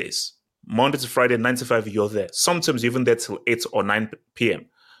sick days. Monday to Friday, 9 to 5, you're there. Sometimes you're even there till 8 or 9 p.m.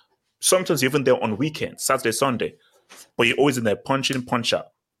 Sometimes you're even there on weekends, Saturday, Sunday. But you're always in there, punch in, punch out.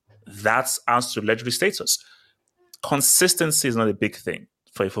 That's as to legendary status. Consistency is not a big thing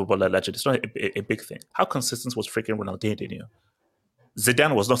for a footballer legend. It's not a big thing. How consistent was freaking Ronaldinho?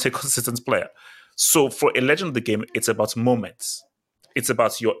 Zidane was not a consistent player. So for a legend of the game, it's about moments. It's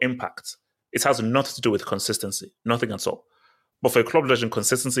about your impact. It has nothing to do with consistency. Nothing at all. But for a club legend,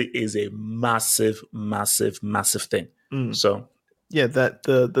 consistency is a massive, massive, massive thing. So yeah, that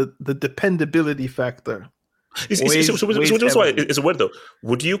the dependability factor. It's why it's weird though.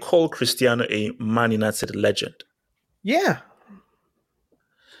 Would you call Cristiano a Man United legend? Yeah.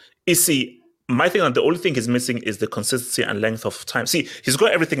 You see, my thing, and the only thing he's missing is the consistency and length of time. See, he's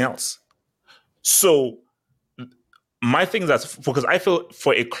got everything else. So my thing is that, because I feel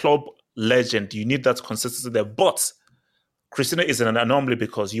for a club legend, you need that consistency there. But Cristiano is an anomaly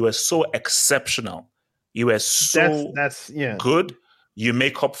because you were so exceptional. You were so good. You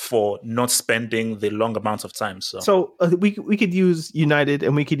make up for not spending the long amount of time. So we could use United,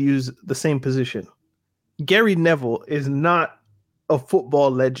 and we could use the same position. Gary Neville is not a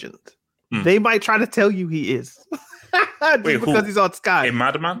football legend. They might try to tell you he is. Because he's on Sky. A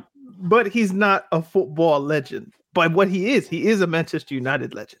madman? But he's not a football legend. But what he is a Manchester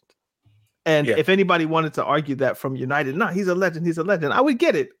United legend. And if anybody wanted to argue that from United, no, he's a legend. He's a legend. I would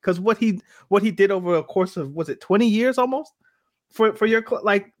get it, because what he did over a course of, was it 20 years almost for your club,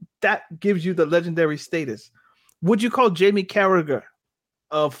 like that gives you the legendary status. Would you call Jamie Carragher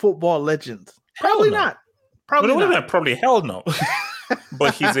a football legend? Probably not. Probably not. Probably hell no.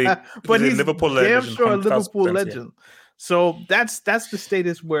 But he's a Liverpool legend. Damn sure a Liverpool legend. So that's the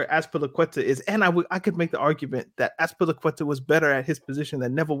status where Azpilicueta is. And I could make the argument that Azpilicueta was better at his position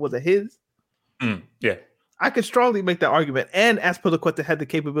than Neville was at his. Yeah. I could strongly make that argument. And Azpilicueta had the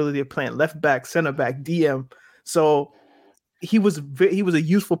capability of playing left back, center back, DM. So he was a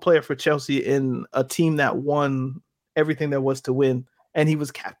useful player for Chelsea in a team that won everything there was to win. And he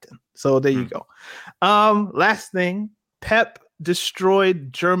was captain. So there you go. Last thing, Pep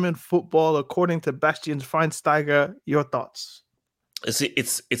destroyed German football, according to Bastian Schweinsteiger. Your thoughts? See,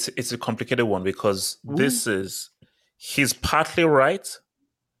 it's a complicated one, because he's partly right,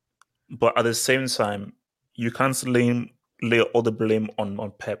 but at the same time, you can't lay all the blame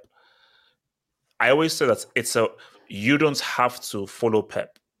on Pep. I always say that you don't have to follow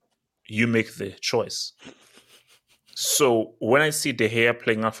Pep. You make the choice. So when I see De Gea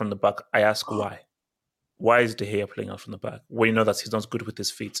playing out from the back, I ask why. Why is De Gea playing out from the back? Well, you know that he's not good with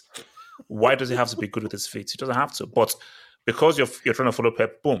his feet. Why does he have to be good with his feet? He doesn't have to. But because you're trying to follow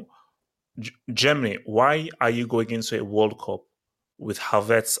Pep, boom. Germany, why are you going into a World Cup with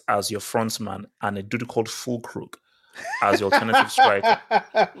Havertz as your frontman and a dude called Füllkrug as your alternative striker?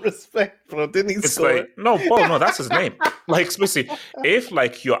 Respect, bro. Didn't he It's score? like, no, that's his name. Like, especially if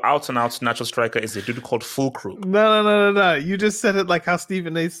like your out and out natural striker is a dude called Füllkrug. No. You just said it like how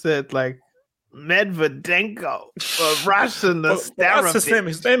Stephen A said, like Medvedenko or Russian. That's his name.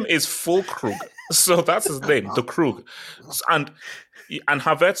 His name is Füllkrug. So that's his name, the Krug. And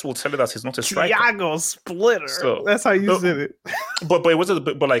Havertz will tell you that he's not a striker. Thiago Splitter. So, that's how you said it. But it wasn't.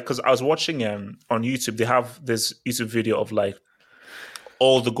 But like, because I was watching on YouTube, they have this YouTube video of like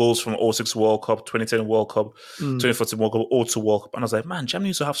all the goals from 06 World Cup, 2010 World Cup, 2014 World Cup, 02 World Cup, and I was like, man, Germany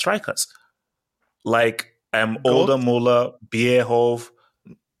used to have strikers like Older Muller, Bierhoff,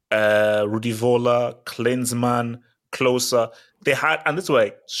 Rudi Voller, Klinsmann, Klose. They had, and this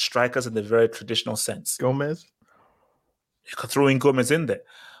way, strikers in the very traditional sense. Gomez. You could throw in Gomez in there.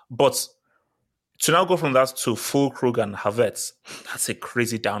 But To now go from that to Fulkrug and Havertz, that's a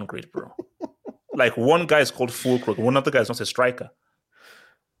crazy downgrade, bro. Like, one guy is called Fulkrug, one other guy is not a striker.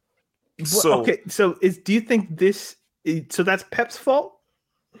 So okay, so do you think this? So that's Pep's fault?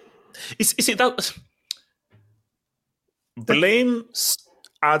 you see that blame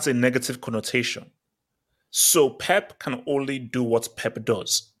adds a negative connotation. So Pep can only do what Pep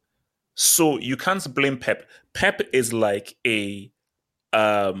does. So you can't blame Pep. Pep is like he's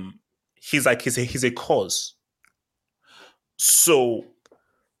a cause. So,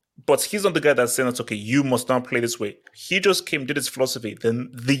 but he's not the guy that's saying that, okay, you must not play this way. He just came, did his philosophy. Then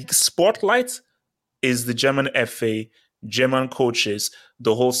the spotlight is the German FA, German coaches,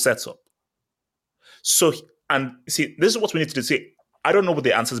 the whole setup. So, and see, this is what we need to do. See, I don't know what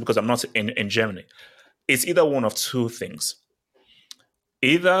the answer is because I'm not in Germany. It's either one of two things.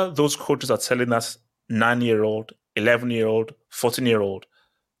 Either those coaches are telling us 9-year-old, 11-year-old, 14-year-old,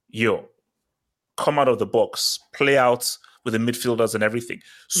 yo, come out of the box, play out with the midfielders and everything.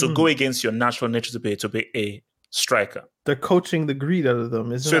 So go against your natural nature to be a striker. They're coaching the greed out of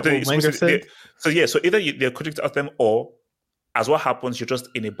them. Isn't that what Wenger said? So either they're coaching out of them, or as what happens, you're just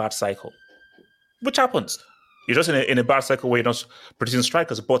in a bad cycle. Which happens. You're just in a bad cycle where you're not producing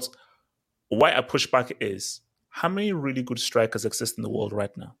strikers. But why I push back is, how many really good strikers exist in the world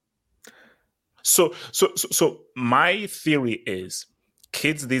right now? So my theory is,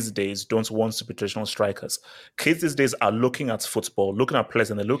 kids these days don't want to be traditional strikers. Kids these days are looking at football, looking at players,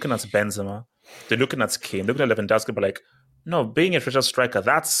 and they're looking at Benzema, they're looking at Kane, looking at Lewandowski, but like, no, being a traditional striker,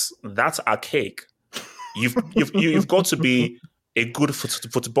 that's archaic. You've got to be a good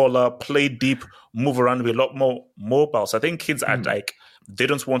footballer, play deep, move around, be a lot more mobile. So I think kids are like, they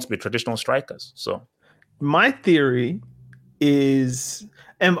don't want to be traditional strikers. So my theory is,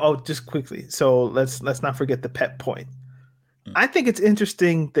 just quickly. So let's not forget the Pep point. I think it's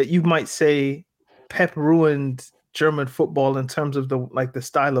interesting that you might say Pep ruined German football in terms of the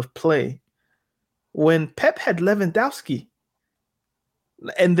style of play, when Pep had Lewandowski,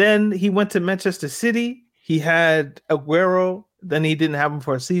 and then he went to Manchester City. He had Aguero. Then he didn't have him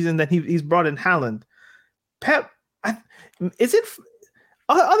for a season. Then he's brought in Haaland. Pep, is it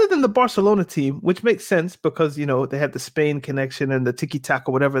other than the Barcelona team, which makes sense because they had the Spain connection and the tiki taka,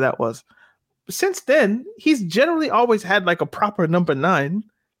 whatever that was. Since then, he's generally always had like a proper number 9.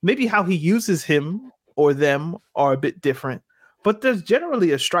 Maybe how he uses him or them are a bit different, but there's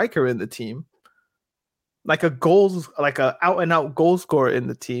generally a striker in the team, like a out and out goal scorer in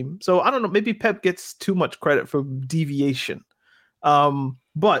the team. So I don't know. Maybe Pep gets too much credit for deviation.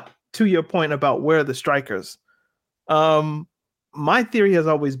 But to your point about where are the strikers, my theory has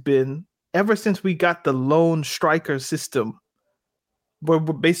always been, ever since we got the lone striker system, where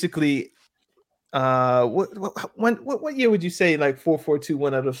we're basically. What year would you say like 4-4-2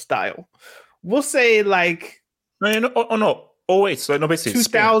 went out of style? We'll say like no. Oh wait, so no, basically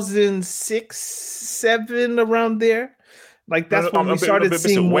 2006, 7 around there. Like that's when we started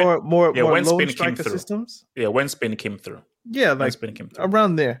seeing more lone striker systems. Yeah, when Spain came through. Yeah, like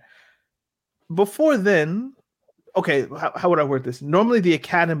around there. Before then, okay, how would I word this? Normally the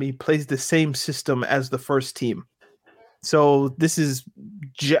academy plays the same system as the first team. So this is,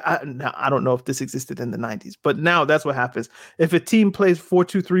 I don't know if this existed in the 90s, but now that's what happens. If a team plays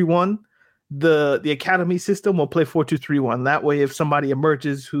 4-2-3-1, the academy system will play 4-2-3-1. That way, if somebody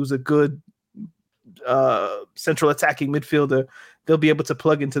emerges who's a good central attacking midfielder, they'll be able to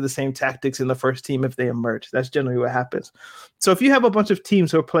plug into the same tactics in the first team if they emerge. That's generally what happens. So if you have a bunch of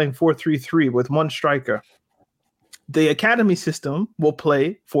teams who are playing 4-3-3 with one striker, the academy system will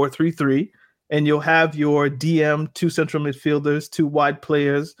play 4-3-3. And you'll have your DM, 2 central midfielders, 2 wide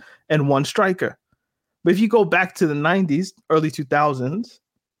players, and 1 striker. But if you go back to the 90s, early 2000s,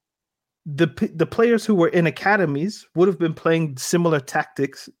 the players who were in academies would have been playing similar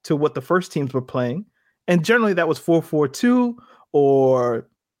tactics to what the first teams were playing. And generally that was 4-4-2 or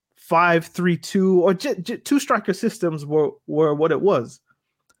 5-3-2, or 2 striker systems were what it was.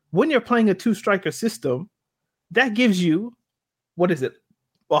 When you're playing a 2 striker system, that gives you,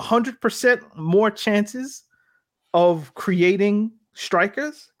 100% more chances of creating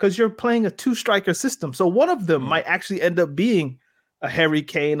strikers because you're playing a 2 striker system. So one of them might actually end up being a Harry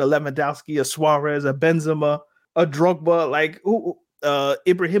Kane, a Lewandowski, a Suarez, a Benzema, a Drogba, like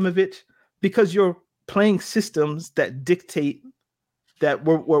Ibrahimovic, because you're playing systems that dictate that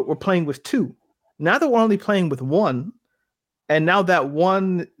we're playing with 2. Now that we're only playing with 1, and now that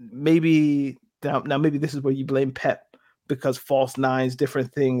 1 maybe this is where you blame Pep. Because false 9s,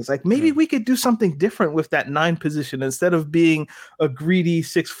 different things. Like maybe we could do something different with that 9 position instead of being a greedy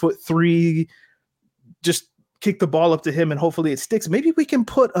 6'3", just kick the ball up to him and hopefully it sticks. Maybe we can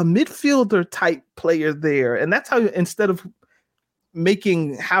put a midfielder type player there. And that's how, instead of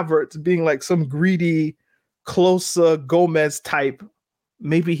making Havertz being like some greedy, close Gomez type,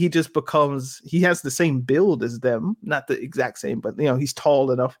 maybe he just becomes, he has the same build as them, not the exact same, but he's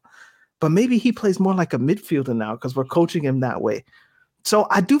tall enough. But maybe he plays more like a midfielder now because we're coaching him that way. So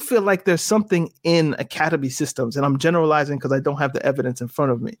I do feel like there's something in academy systems, and I'm generalizing because I don't have the evidence in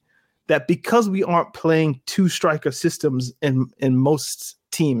front of me, that because we aren't playing two striker systems in most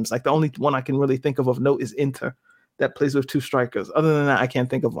teams, like the only one I can really think of note is Inter that plays with two strikers. Other than that, I can't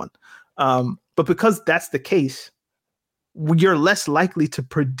think of one. But because that's the case, you're less likely to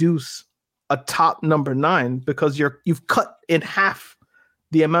produce a top number 9 because you've cut in half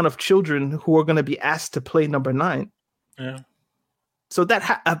the amount of children who are going to be asked to play number 9. Yeah. So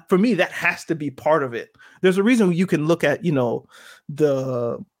that for me, that has to be part of it. There's a reason you can look at,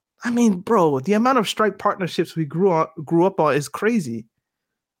 the amount of strike partnerships we grew up on is crazy.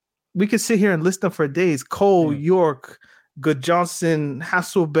 We could sit here and list them for days. Cole, York, Good Johnson,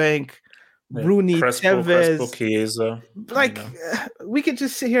 Hasselbank, Rooney, Crespo, Tevez. Chiesa, we could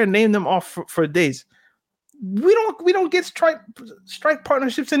just sit here and name them off for days. We don't get strike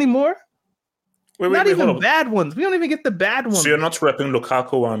partnerships anymore. Not even bad ones. We don't even get the bad ones. So you're not repping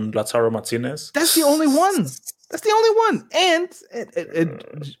Lukaku and Lautaro Martinez? That's the only one. And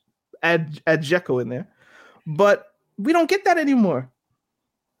add Dzeko in there. But we don't get that anymore.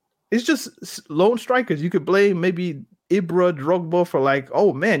 It's just lone strikers. You could blame maybe Ibra, Drogba for like,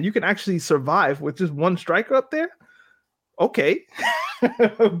 oh man, you can actually survive with just one striker up there. Okay.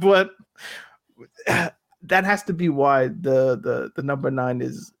 But that has to be why the number 9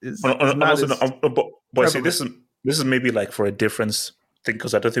 is but see, this is maybe like for a difference thing,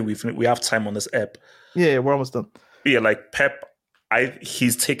 because I don't think we have time on this app. Yeah, we're almost done. Yeah, like Pep,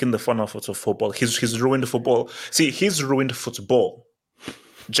 he's taken the fun out of football. He's ruined the football. See, he's ruined football.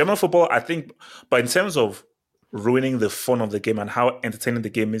 German football, I think, but in terms of ruining the fun of the game and how entertaining the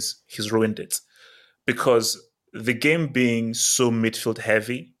game is, he's ruined it. Because the game being so midfield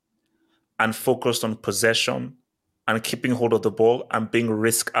heavy and focused on possession and keeping hold of the ball and being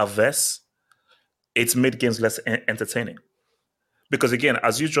risk averse, it's made games less entertaining. Because again,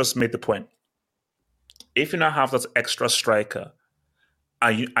 as you just made the point, if you now have that extra striker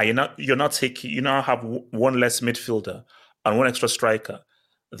and you now have one less midfielder and one extra striker,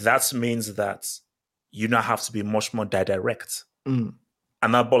 that means that you now have to be much more direct. And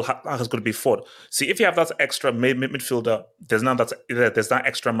that ball has got to be fought. See, if you have that extra midfielder, there's that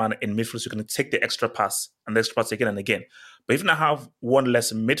extra man in midfield, so you can take the extra pass and the extra pass again and again. But if you now have one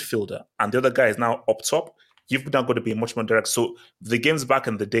less midfielder and the other guy is now up top, you've now got to be much more direct. So the games back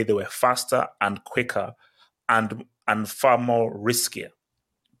in the day, they were faster and quicker and far more riskier.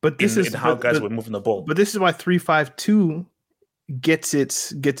 But this is how guys were moving the ball. But this is why 3-5-2 gets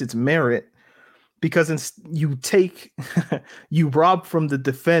its merit. Because you rob from the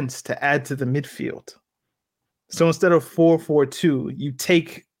defense to add to the midfield. So instead of 4-4-2, you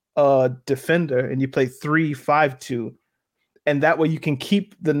take a defender and you play 3-5-2, and that way you can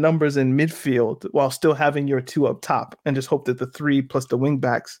keep the numbers in midfield while still having your 2 up top, and just hope that the 3 plus the wing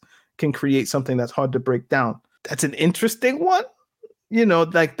backs can create something that's hard to break down. That's an interesting one.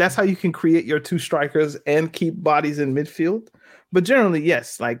 Like that's how you can create your 2 strikers and keep bodies in midfield. But generally,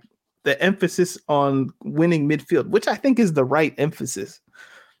 yes, like the emphasis on winning midfield, which I think is the right emphasis,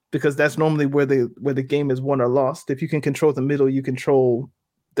 because that's normally where the game is won or lost. If you can control the middle, you control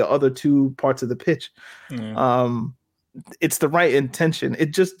the other 2 parts of the pitch. It's the right intention.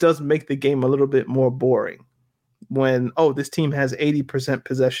 It just does make the game a little bit more boring when, this team has 80%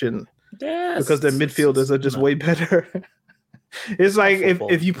 possession because their midfielders are just way better. It's like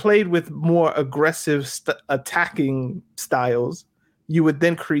if you played with more aggressive attacking styles, you would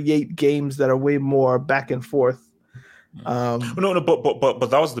then create games that are way more back and forth. But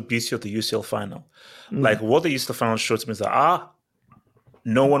that was the beauty of the UCL final. Like what the UCL final showed me is that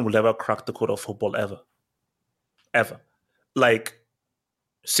no one will ever crack the code of football ever. Like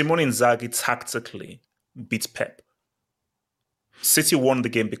Simone Inzaghi tactically beat Pep. City won the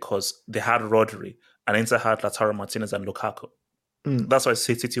game because they had Rodri and Inter had Lautaro Martinez and Lukaku. That's why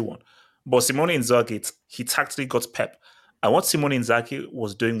City won. But Simone Inzaghi, he tactically got Pep. And what Simone Inzaghi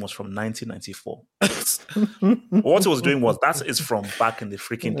was doing was from 1994. What he was doing that is from back in the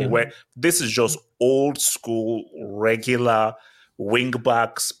freaking day, where this is just old school, regular wing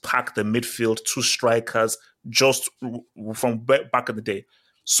backs, pack the midfield, 2 strikers, just from back in the day.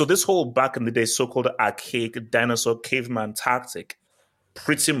 So this whole back in the day so-called archaic dinosaur caveman tactic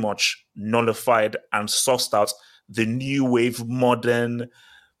pretty much nullified and sussed out the new wave modern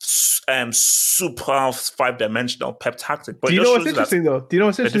super 5-dimensional Pep tactic. But do you know what's interesting though? Do you know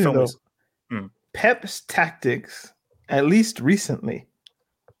what's interesting though? Pep's tactics, at least recently,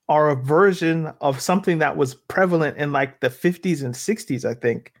 are a version of something that was prevalent in like the 50s and 60s, I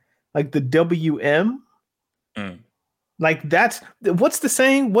think. Like the WM. Like that's what's the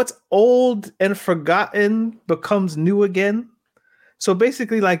saying? What's old and forgotten becomes new again. So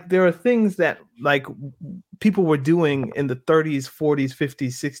basically, like there are things that like people were doing in the 30s, 40s,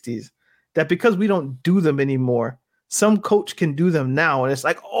 50s, 60s that because we don't do them anymore, some coach can do them now. And it's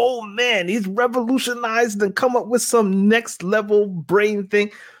like, oh man, he's revolutionized and come up with some next level brain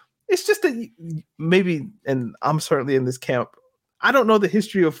thing. It's just that maybe, and I'm certainly in this camp, I don't know the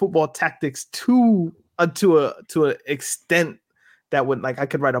history of football tactics to an extent that would like I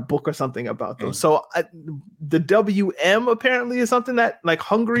could write a book or something about them. So the WM apparently is something that like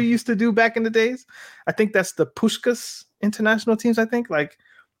Hungary used to do back in the days. I think that's the Puskás international teams. I think like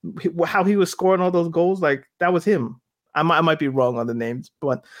how he was scoring all those goals, like that was him. I might be wrong on the names,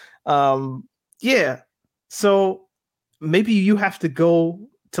 but yeah. So maybe you have to go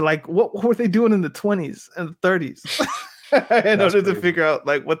to like what were they doing in the 20s and the 30s in order to figure out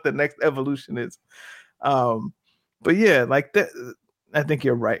like what the next evolution is. But yeah, like that, I think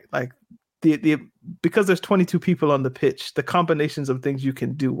you're right. Like the because there's 22 people on the pitch, the combinations of things you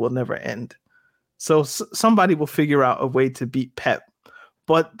can do will never end. So somebody will figure out a way to beat Pep.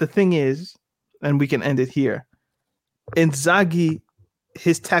 But the thing is, and we can end it here, Inzaghi,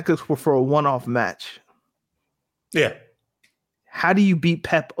 his tactics were for a one-off match. Yeah. How do you beat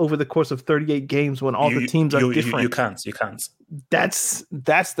Pep over the course of 38 games when all the teams are different? You can't. That's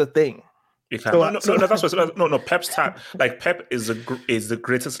the thing. You can't. No, that's what. No. Pep's Pep is the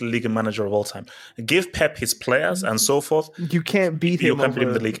greatest league manager of all time. Give Pep his players and so forth. You can't beat him. You can't beat him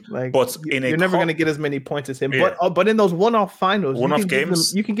in the league. Like, but you're never going to get as many points as him. Yeah. But in those one-off finals,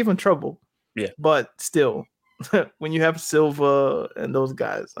 games, you can give him trouble. Yeah. But still, when you have Silva and those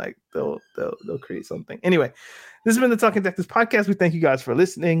guys, like they'll create something. Anyway, this has been the Talking Tactics podcast. We thank you guys for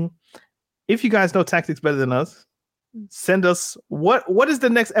listening. If you guys know tactics better than us, send us what is the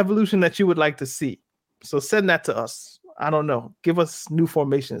next evolution that you would like to see. So send that to us. I don't know. Give us new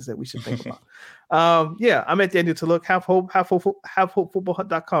formations that we should think about. Yeah, I'm at Daniel to look. Have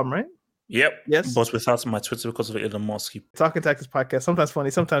hopefootball.com, right? Yep. Yes. But without my Twitter because of Elon Musk. Talking Tactics podcast. Sometimes funny,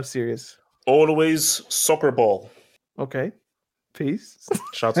 sometimes serious. Always soccer ball. Okay. Peace.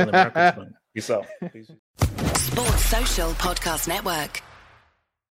 Shout out to the Americans, man. Peace out. Peace. Sports Social Podcast Network.